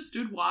quite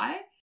understood why.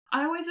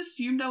 I always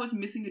assumed I was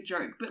missing a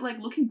joke, but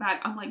looking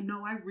back, I'm like,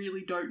 no, I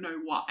really don't know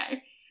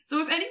why.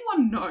 So if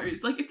anyone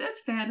knows, if there's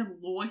fandom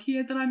lore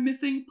here that I'm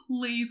missing,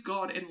 please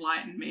God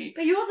enlighten me.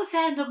 But you're the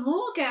fandom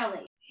lore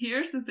girly.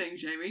 Here's the thing,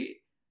 Jamie.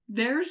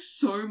 There's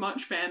so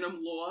much fandom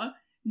lore,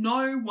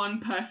 no one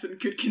person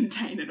could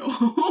contain it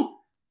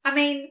all. I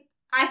mean,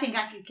 I think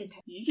I could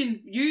contain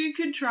it. You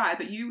could try,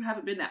 but you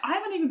haven't been there. I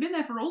haven't even been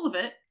there for all of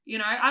it.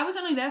 I was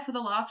only there for the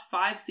last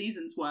 5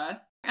 seasons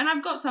worth. And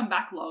I've got some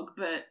backlog,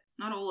 but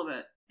not all of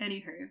it.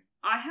 Anywho,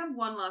 I have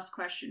one last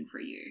question for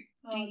you.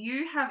 Do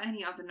you have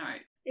any other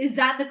note? Is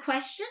that the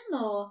question,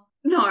 or...?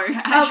 No,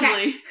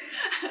 actually.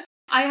 Okay.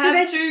 I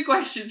have 2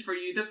 questions for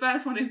you. The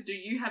first one is, do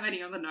you have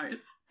any other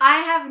notes? I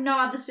have no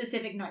other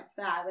specific notes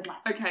that I would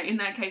like to. Okay, in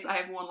that case, I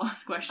have one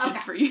last question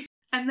for you.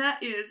 And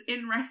that is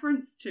in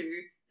reference to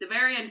the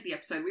very end of the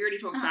episode. We already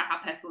talked about how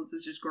Pestilence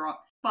has just grown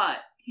up. But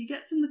he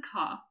gets in the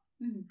car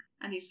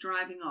and he's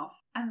driving off.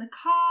 And the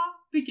car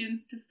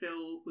begins to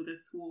fill with a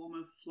swarm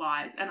of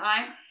flies. And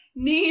I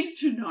need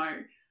to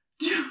know,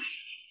 do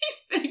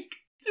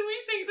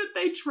we think that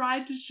they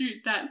tried to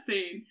shoot that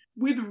scene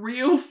with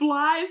real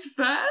flies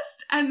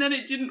first and then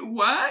it didn't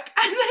work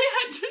and they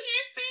had to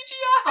use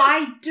CGI?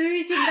 I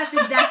do think that's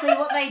exactly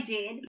what they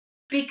did,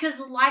 because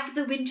like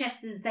the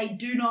Winchesters, they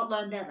do not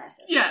learn their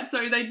lesson. Yeah,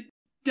 so they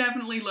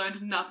definitely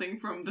learned nothing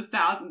from the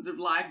thousands of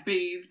live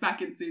bees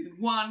back in season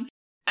 1,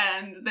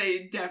 and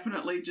they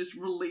definitely just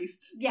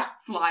released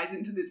flies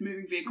into this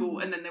moving vehicle,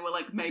 and then they were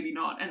like, maybe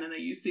not, and then they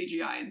used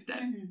CGI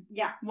instead.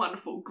 Yeah.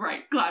 Wonderful,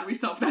 great, glad we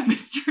solved that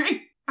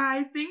mystery.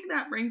 I think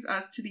that brings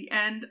us to the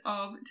end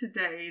of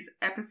today's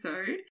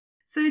episode.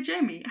 So,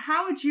 Jamie,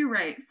 how would you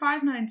rate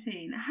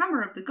 519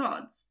 Hammer of the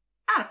Gods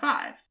out of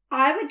 5?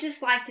 I would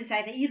just like to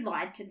say that you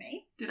lied to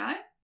me. Did I?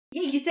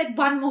 Yeah, you said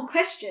one more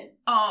question.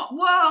 Oh,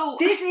 whoa.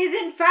 This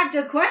is in fact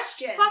a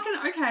question. Fucking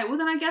okay, well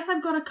then I guess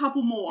I've got a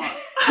couple more.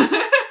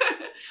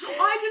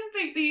 I didn't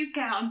think these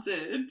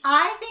counted.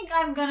 I think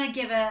I'm gonna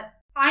give it...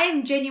 I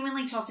am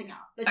genuinely tossing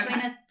up between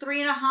a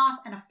 3.5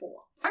 and a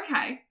 4.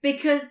 Okay.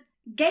 Because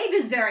Gabe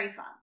is very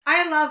fun.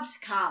 I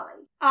loved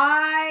Carly.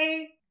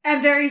 I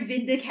am very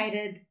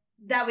vindicated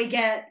that we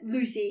get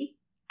Lucy.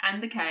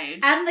 And the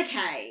cage.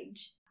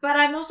 But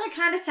I'm also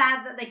kind of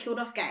sad that they killed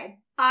off Gabe.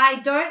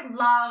 I don't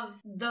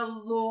love the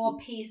lore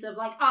piece of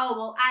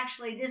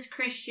actually this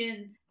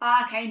Christian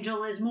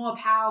archangel is more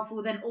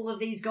powerful than all of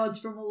these gods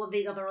from all of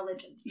these other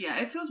religions. Yeah,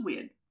 it feels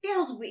weird.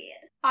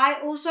 I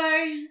also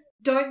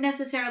don't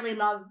necessarily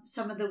love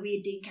some of the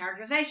weird Dean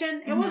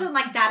characterization. It wasn't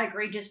that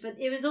egregious, but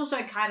it was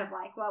also kind of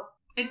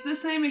it's the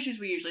same issues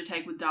we usually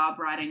take with Darb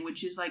writing,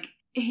 which is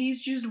he's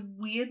just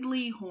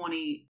weirdly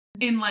horny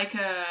in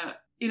a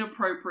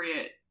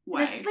inappropriate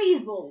way. A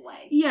sleazeball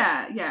way.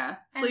 Yeah.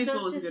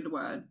 Sleazeball is a good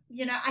word.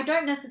 I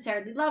don't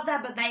necessarily love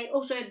that, but they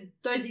also,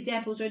 those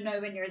examples are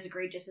nowhere near as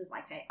egregious as,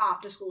 say,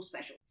 After School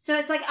Special. So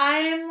it's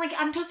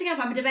I'm tossing up,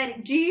 I'm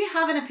debating. Do you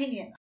have an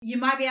opinion? You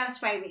might be able to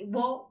sway me.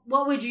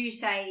 What would you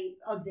say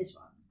of this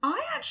one?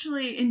 I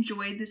actually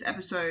enjoyed this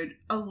episode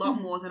a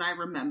lot more than I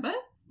remember.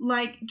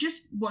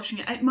 Just watching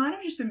it, it might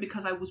have just been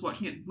because I was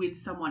watching it with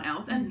someone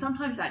else, and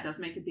sometimes that does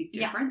make a big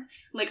difference.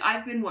 Yeah.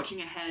 I've been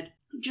watching ahead,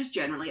 just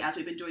generally, as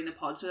we've been doing the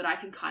pod, so that I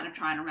can kind of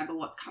try and remember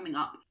what's coming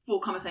up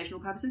for conversational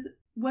purposes.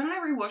 When I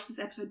rewatched this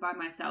episode by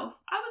myself,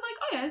 I was like,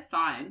 oh yeah, it's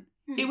fine.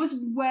 It was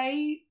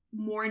way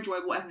more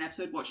enjoyable as an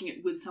episode watching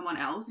it with someone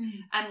else,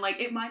 and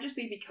it might just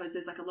be because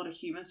there's a lot of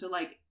humor, so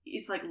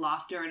it's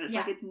laughter, and it's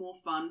it's more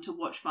fun to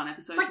watch fun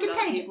episodes with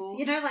other people.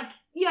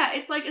 Yeah,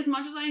 it's as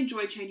much as I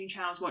enjoy changing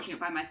channels watching it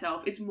by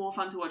myself, it's more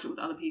fun to watch it with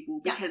other people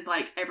because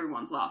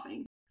everyone's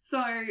laughing.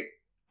 So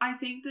I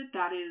think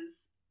that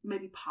is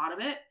maybe part of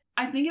it.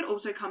 I think it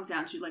also comes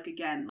down to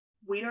again,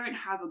 we don't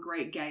have a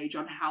great gauge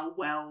on how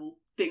well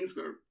things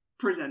were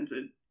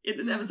presented in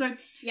this episode.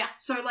 Yeah.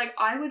 So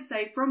I would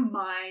say from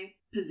my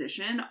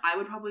position, I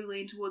would probably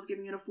lean towards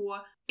giving it a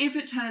 4. If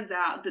it turns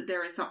out that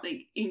there is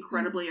something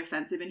incredibly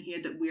offensive in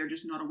here that we're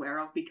just not aware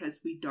of because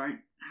we don't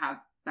have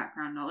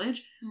background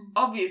knowledge,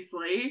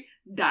 obviously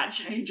that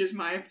changes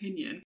my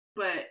opinion.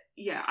 But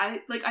yeah,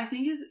 I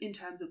think in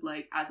terms of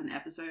as an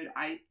episode,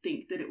 I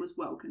think that it was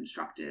well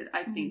constructed.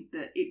 I think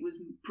that it was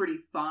pretty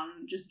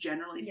fun, just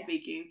generally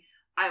speaking.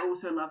 I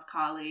also love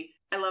Carly.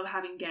 I love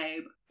having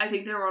Gabe. I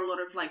think there are a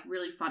lot of like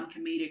really fun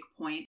comedic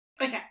points.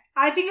 Okay,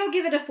 I think I'll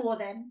give it a 4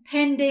 then,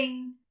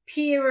 pending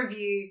peer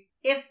review.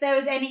 If there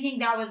was anything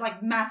that was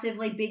like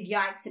massively big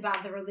yikes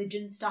about the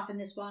religion stuff in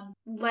this one,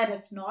 let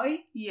us know.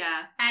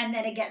 Yeah. And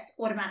then it gets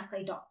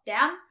automatically knocked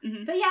down.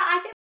 Mm-hmm. But yeah, I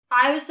think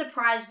I was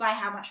surprised by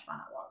how much fun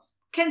it was.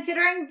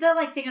 Considering the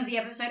like thing of the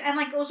episode, and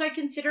like also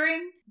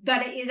considering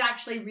that it is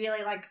actually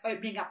really like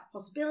opening up the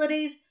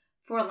possibilities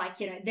for like,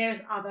 you know,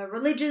 there's other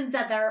religions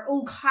that they're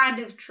all kind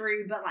of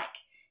true, but like,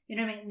 you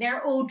know what I mean?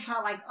 They're all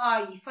trying like,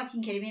 oh, you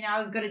fucking kidding me?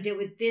 Now we've got to deal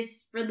with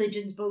this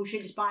religion's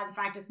bullshit despite the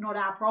fact it's not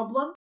our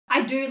problem.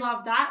 I do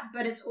love that,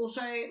 but it's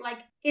also like,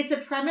 it's a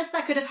premise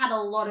that could have had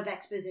a lot of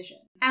exposition.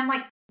 And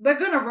like, we're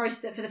going to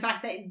roast it for the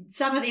fact that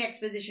some of the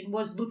exposition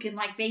was looking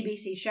like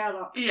BBC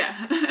Sherlock.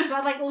 Yeah.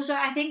 But like also,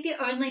 I think the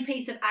only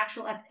piece of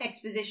actual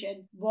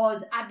exposition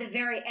was at the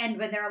very end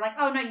when they were like,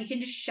 oh no, you can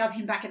just shove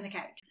him back in the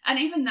cage. And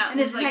even that And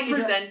was this is how like you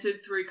do it.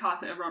 presented through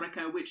Casa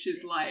Erotica, which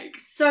is like...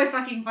 So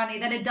fucking funny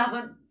that it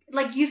doesn't,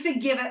 like you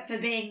forgive it for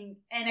being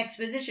an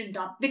exposition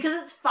dump because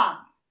it's fun.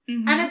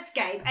 Mhm. And it's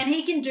Gabe and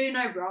he can do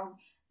no wrong.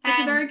 It's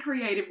a And very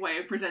creative way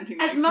of presenting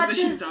the as much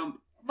exposition as-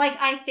 dump. like,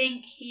 I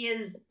think he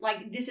is,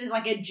 like, this is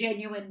like a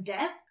genuine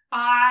death.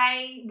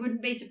 I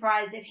wouldn't be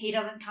surprised if he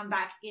doesn't come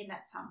back in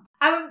at some.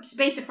 I wouldn't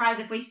be surprised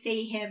if we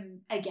see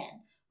him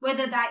again.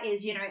 Whether that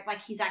is, you know,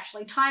 like he's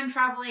actually time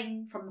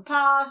traveling from the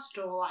past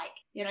or like,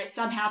 you know,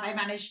 somehow they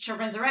managed to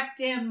resurrect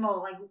him or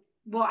like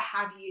what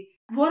have you.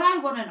 What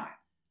I want to know,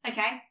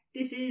 okay,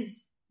 this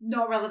is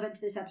not relevant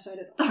to this episode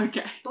at all.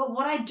 Okay. But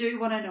what I do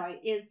want to know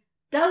is,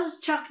 does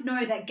Chuck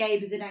know that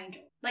Gabe is an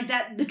angel? Like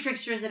that the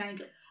trickster is an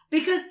angel?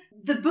 Because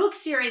the book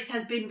series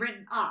has been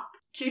written up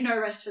to No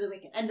Rest for the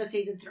Wicked, end of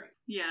season 3.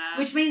 Yeah.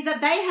 Which means that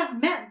they have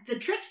met the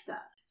trickster.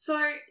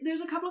 So, there's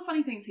a couple of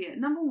funny things here.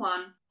 Number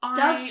one,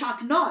 Does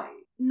Chuck know?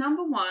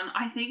 Number one,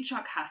 I think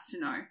Chuck has to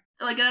know.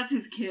 Like, that's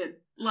his kid.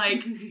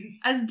 Like,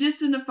 as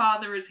distant a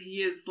father as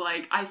he is,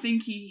 like, I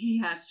think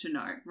he has to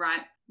know,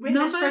 right?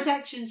 Witness Number-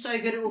 protection so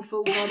good it will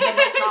fool God,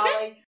 like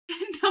Carly.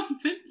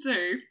 Number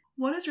two,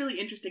 what is really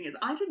interesting is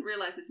I didn't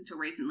realise this until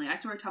recently. I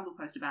saw a Tumblr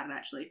post about it,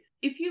 actually.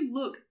 If you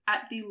look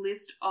at the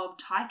list of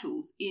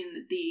titles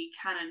in the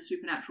canon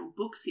Supernatural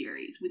book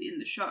series within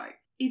the show,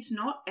 it's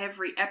not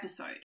every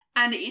episode.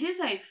 And it is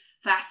a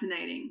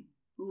fascinating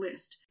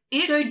list.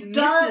 It So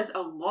misses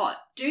a lot.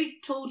 Do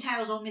Tall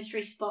Tales or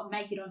Mystery Spot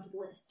make it onto the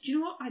list? Do you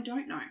know what? I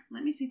don't know.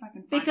 Let me see if I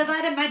can find Because it.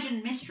 I'd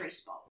imagine Mystery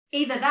Spot.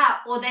 Either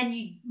that, or then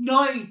you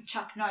know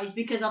Chuck knows,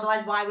 because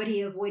otherwise why would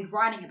he avoid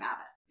writing about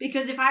it?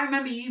 Because if I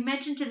remember, you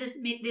mentioned this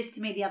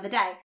to me the other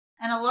day,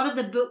 and a lot of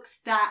the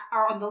books that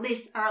are on the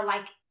list are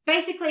like,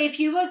 basically, if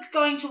you were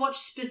going to watch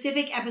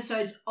specific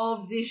episodes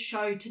of this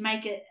show to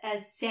make it a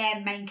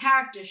Sam main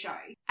character show,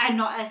 and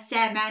not a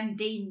Sam and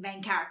Dean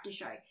main character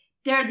show,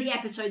 they're the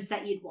episodes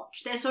that you'd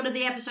watch. They're sort of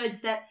the episodes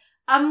that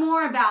are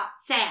more about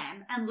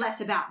Sam and less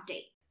about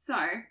Dean. So,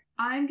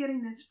 I'm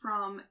getting this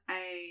from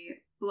a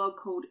blog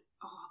called,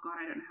 oh god,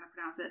 I don't know how to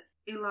pronounce it,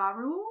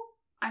 Ilarual?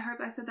 I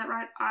hope I said that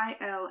right.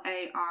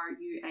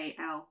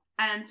 Ilarual.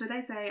 And so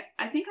they say,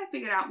 I think I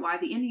figured out why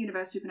the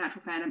in-universe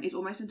Supernatural fandom is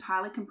almost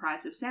entirely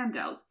comprised of Sam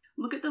girls.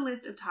 Look at the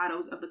list of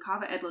titles of the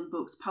Carver Edlund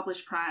books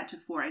published prior to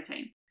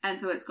 418. And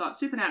so it's got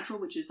Supernatural,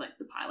 which is like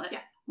the pilot. Yeah.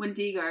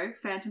 Wendigo,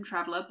 Phantom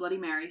Traveller, Bloody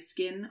Mary,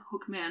 Skin,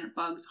 Hookman,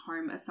 Bugs,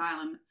 Home,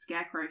 Asylum,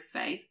 Scarecrow,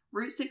 Faith,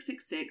 Route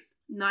 666,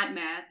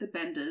 Nightmare, The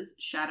Benders,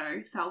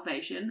 Shadow,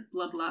 Salvation,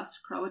 Bloodlust,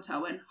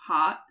 Croatoan,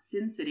 Heart,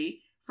 Sin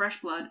City,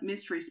 Fresh Blood,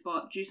 Mystery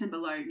Spot, Juice and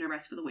Below, No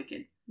Rest for the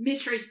Wicked.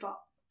 Mystery Spot.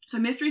 So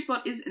Mystery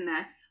Spot is in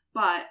there,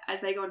 but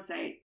as they go on to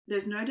say,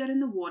 there's no Dead in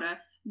the Water,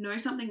 no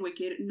Something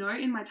Wicked, no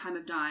In My Time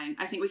of Dying.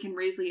 I think we can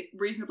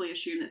reasonably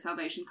assume that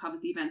Salvation covers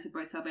the events of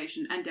both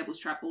Salvation and Devil's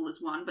Trap all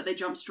as one, but they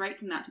jump straight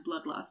from that to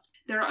Bloodlust.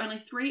 There are only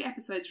 3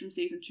 episodes from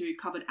season 2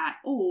 covered at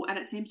all, and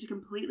it seems to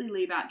completely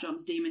leave out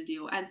John's demon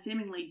deal, and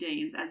seemingly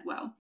Dean's as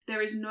well.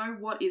 There is no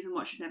what is and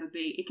what should never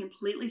be. It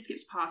completely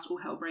skips past All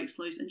Hell Breaks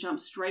Loose and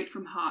jumps straight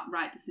from Heart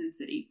right to Sin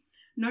City.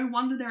 No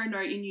wonder there are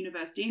no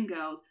in-universe Dean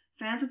girls.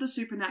 Fans of the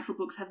Supernatural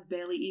books have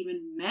barely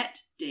even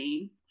met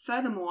Dean.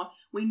 Furthermore,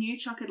 we knew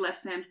Chuck had left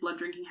Sam's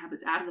blood-drinking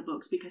habits out of the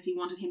books because he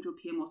wanted him to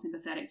appear more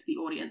sympathetic to the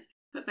audience.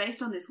 But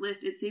based on this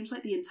list, it seems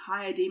like the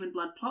entire Demon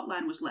Blood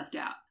plotline was left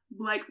out.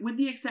 Like, with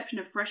the exception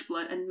of Fresh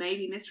Blood and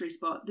maybe Mystery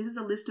Spot, this is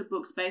a list of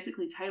books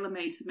basically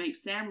tailor-made to make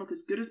Sam look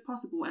as good as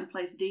possible and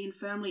place Dean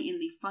firmly in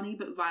the funny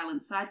but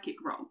violent sidekick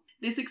role.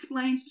 This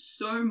explains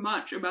so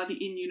much about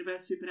the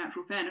in-universe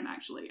Supernatural fandom,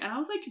 actually. And I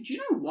was like, do you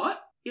know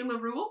what,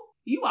 Ilarual?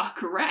 You are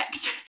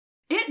correct.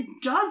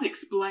 It does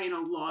explain a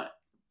lot.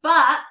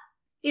 But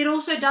it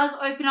also does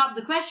open up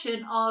the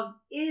question of,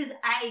 is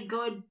A,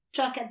 God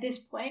Chuck at this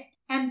point?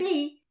 And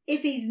B,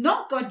 if he's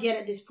not God yet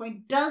at this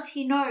point, does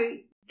he know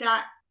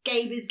that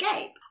Gabe is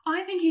Gabe?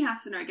 I think he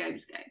has to know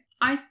Gabe's Gabe.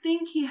 I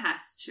think he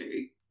has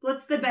to.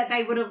 What's the bet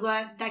they would have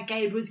learned that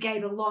Gabe was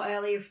Gabe a lot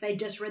earlier if they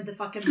just read the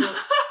fucking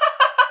books?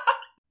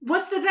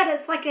 What's the bet?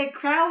 It's like a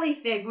Crowley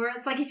thing where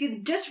it's like if you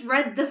just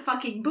read the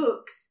fucking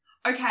books,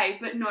 Okay,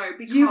 but no,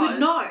 because you would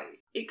know.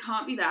 it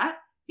can't be that,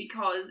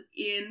 because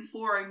in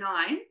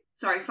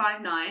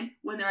 5-9,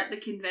 when they're at the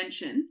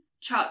convention,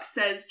 Chuck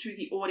says to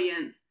the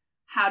audience,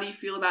 "How do you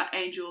feel about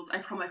angels? I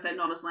promise they're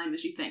not as lame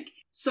as you think."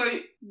 So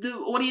the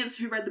audience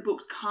who read the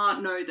books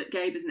can't know that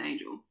Gabe is an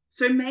angel.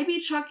 So maybe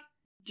Chuck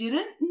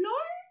didn't know?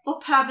 Or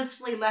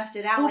purposefully left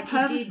it out, Or like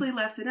purposely he did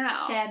left it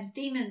out. Sam's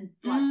demon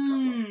blood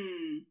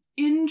problem.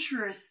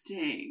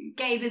 Interesting.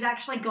 Gabe is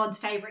actually God's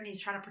favourite and he's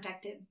trying to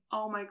protect him.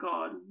 Oh my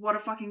god, what a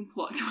fucking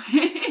plot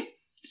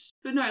twist.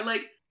 But no,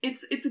 like,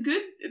 it's a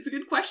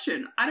good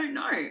question. I don't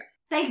know.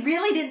 They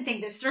really didn't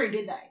think this through,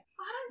 did they?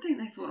 I don't think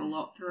they thought a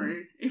lot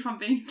through, if I'm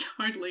being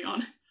totally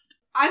honest.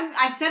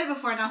 I've said it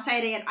before and I'll say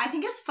it again. I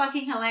think it's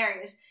fucking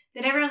hilarious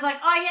that everyone's like,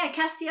 oh yeah,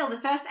 Castiel, the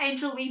first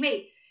angel we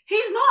meet.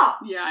 He's not!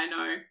 Yeah, I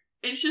know.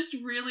 It's just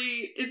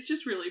really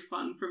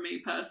fun for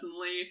me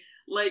personally,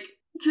 like,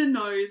 to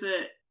know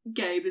that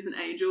Gabe is an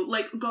angel.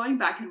 Like, going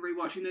back and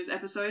rewatching those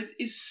episodes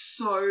is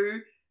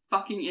so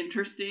fucking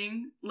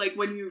interesting. Like,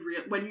 when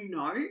you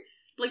know,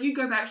 like, you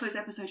go back to those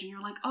episodes and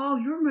you're like, oh,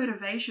 your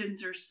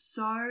motivations are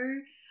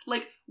so...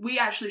 Like, we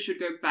actually should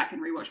go back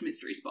and rewatch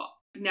Mystery Spot.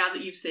 Now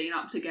that you've seen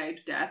up to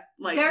Gabe's death,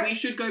 like, we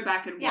should go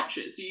back and watch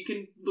it so you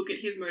can look at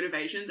his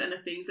motivations and the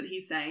things that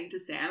he's saying to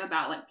Sam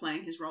about, like,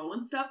 playing his role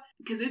and stuff,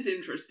 because it's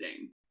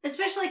interesting.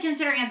 Especially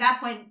considering at that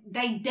point,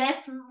 they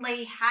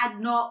definitely had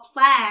not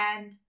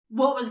planned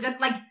what was going to,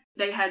 like...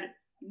 They had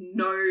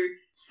no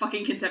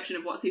fucking conception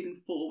of what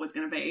season 4 was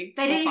going to be.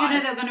 They didn't even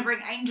know they were going to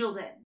bring angels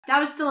in. That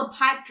was still a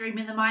pipe dream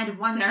in the mind of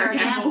one Sarah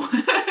Gamble.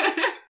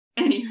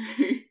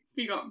 Anywho,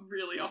 we got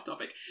really off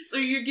topic. So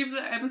you give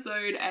the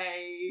episode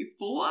a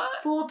 4?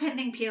 4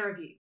 pending peer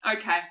review.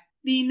 Okay.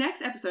 The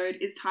next episode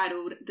is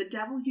titled The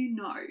Devil You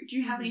Know. Do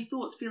you have any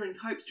thoughts, feelings,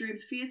 hopes,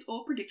 dreams, fears,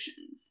 or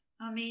predictions?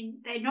 I mean,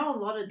 they know a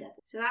lot of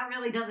devils, so that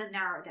really doesn't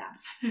narrow it down.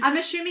 I'm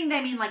assuming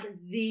they mean, like,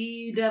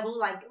 the devil,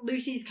 like,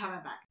 Lucy's coming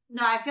back.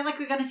 No, I feel like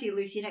we're going to see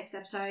Lucy next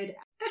episode.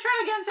 They're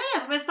trying to get him saying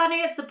it. We're starting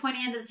to get to the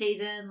pointy end of the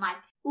season, like,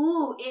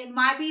 ooh, it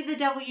might be the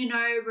devil you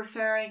know,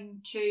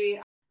 referring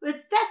to...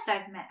 It's Death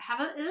they've met,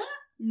 isn't it?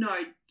 No,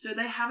 so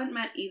they haven't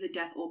met either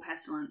Death or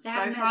Pestilence.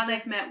 So far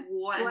they've met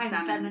War and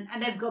Famine.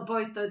 And they've got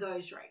both of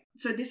those right.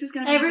 So this is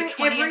going to be the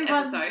 20th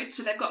episode,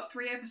 so they've got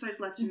 3 episodes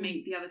left to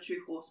meet the other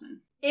 2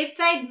 horsemen. If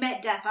they'd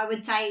met Death, I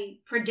would say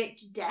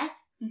predict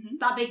Death,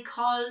 but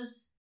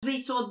because we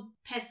saw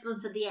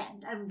Pestilence at the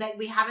end, and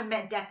we haven't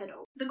met Death at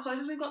all. The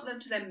closest we've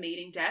got to them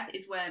meeting Death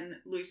is when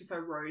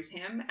Lucifer rose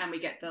him, and we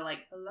get the, like,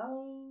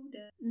 hello,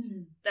 Death.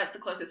 Mm-hmm. That's the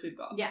closest we've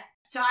got. Yeah.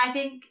 So I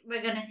think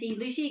we're going to see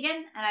Lucy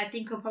again, and I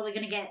think we're probably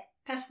going to get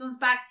Pestilence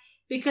back,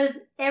 because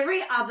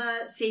every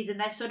other season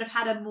they've sort of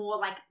had a more,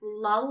 like,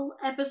 lull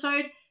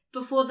episode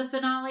before the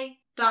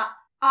finale, but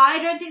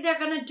I don't think they're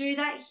going to do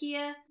that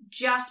here,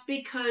 just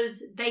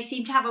because they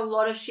seem to have a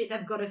lot of shit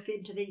they've got to fit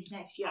into these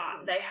next few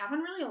episodes. They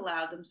haven't really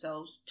allowed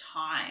themselves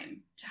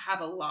time to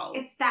have a lull.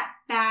 It's that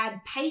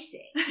bad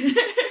pacing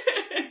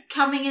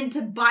coming in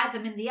to bite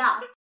them in the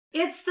ass.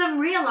 It's them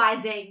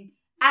realising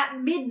at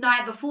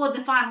midnight before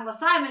the final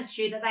assignment's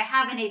due that they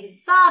haven't even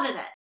started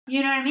it.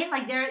 You know what I mean?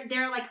 Like,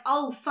 they're like,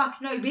 oh, fuck,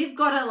 no, we've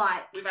got to,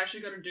 like... We've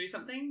actually got to do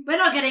something. We're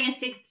not getting a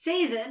 6th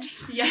season.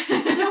 Yeah.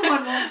 No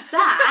one wants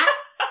that.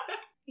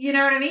 You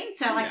know what I mean?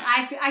 So, like,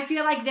 yeah. I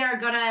feel like they're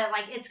gonna,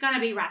 like, it's gonna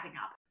be wrapping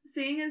up.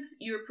 Seeing as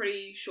you were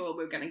pretty sure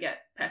we're gonna get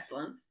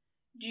Pestilence,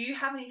 do you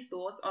have any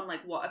thoughts on,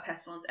 like, what a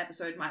Pestilence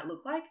episode might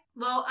look like?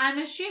 Well, I'm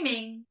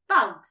assuming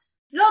bugs.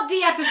 Not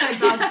the episode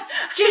bugs,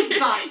 just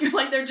bugs.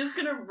 Like, they're just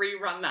gonna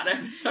rerun that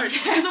episode,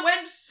 because it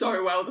went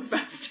so well the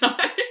first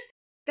time.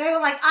 They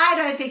were like, I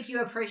don't think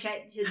you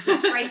appreciated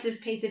this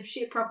racist piece of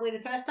shit properly the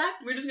first time.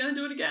 We're just going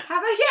to do it again.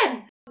 Have it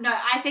again. No,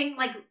 I think,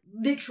 like,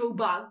 literal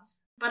bugs.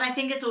 But I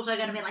think it's also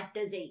going to be, like,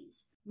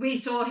 disease. We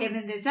saw him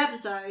in this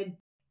episode,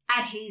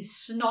 and he's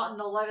snotting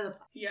all over the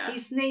place. Yeah.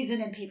 He's sneezing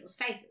in people's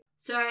faces.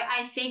 So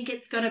I think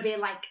it's going to be,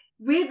 like,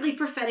 weirdly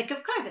prophetic of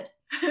COVID.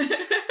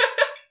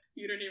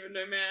 You don't even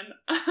know, man.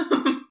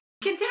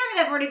 Considering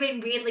they've already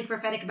been weirdly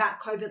prophetic about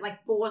COVID,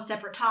 like, 4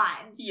 separate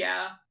times.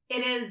 Yeah.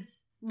 It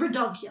is...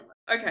 redonkulous.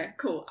 Okay,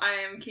 cool.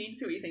 I am keen to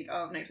see what you think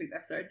of next week's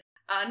episode.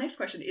 Next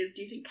question is,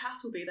 do you think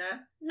Cass will be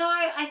there? No,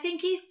 I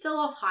think he's still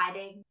off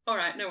hiding.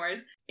 Alright, no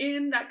worries.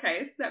 In that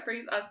case, that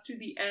brings us to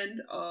the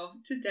end of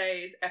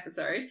today's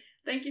episode.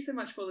 Thank you so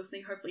much for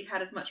listening. Hopefully you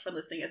had as much fun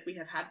listening as we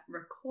have had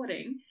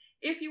recording.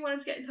 If you wanted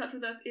to get in touch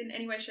with us in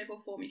any way, shape or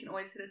form, you can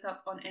always hit us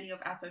up on any of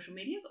our social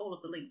medias. All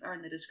of the links are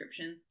in the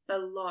descriptions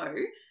below.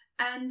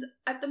 And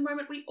at the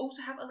moment, we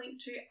also have a link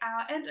to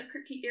our Enter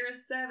Kripke Era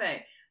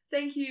survey.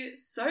 Thank you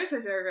so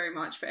very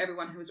much for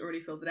everyone who has already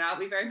filled it out.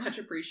 We very much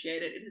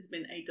appreciate it. It has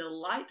been a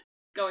delight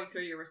going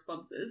through your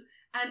responses.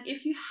 And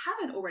if you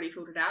haven't already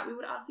filled it out, we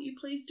would ask that you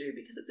please do,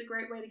 because it's a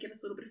great way to give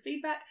us a little bit of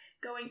feedback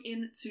going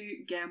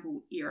into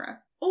Gamble Era.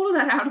 All of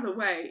that out of the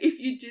way, if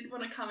you did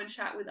want to come and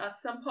chat with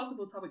us, some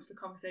possible topics for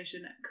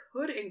conversation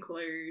could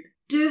include...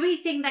 Do we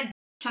think that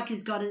Chuck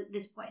has got it at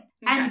this point?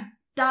 Okay. And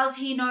does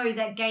he know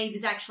that Gabe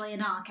is actually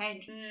an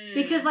archangel?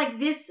 Because, like,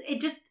 this,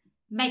 it just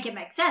make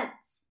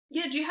sense.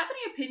 Yeah, do you have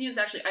any opinions,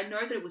 actually? I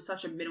know that it was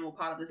such a minimal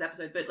part of this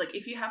episode, but, like,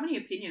 if you have any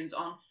opinions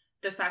on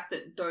the fact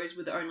that those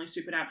were the only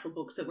Supernatural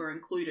books that were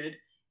included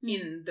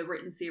in the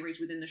written series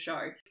within the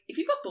show. If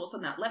you've got thoughts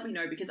on that, let me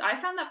know, because I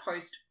found that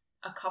post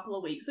a couple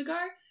of weeks ago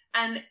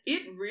and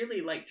it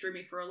really threw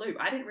me for a loop.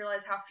 I didn't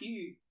realize how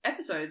few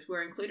episodes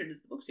were included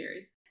as the book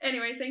series.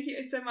 Anyway, thank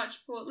you so much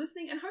for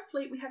listening, and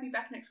hopefully we have you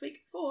back next week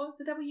for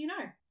the W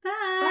Know.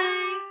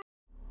 Bye.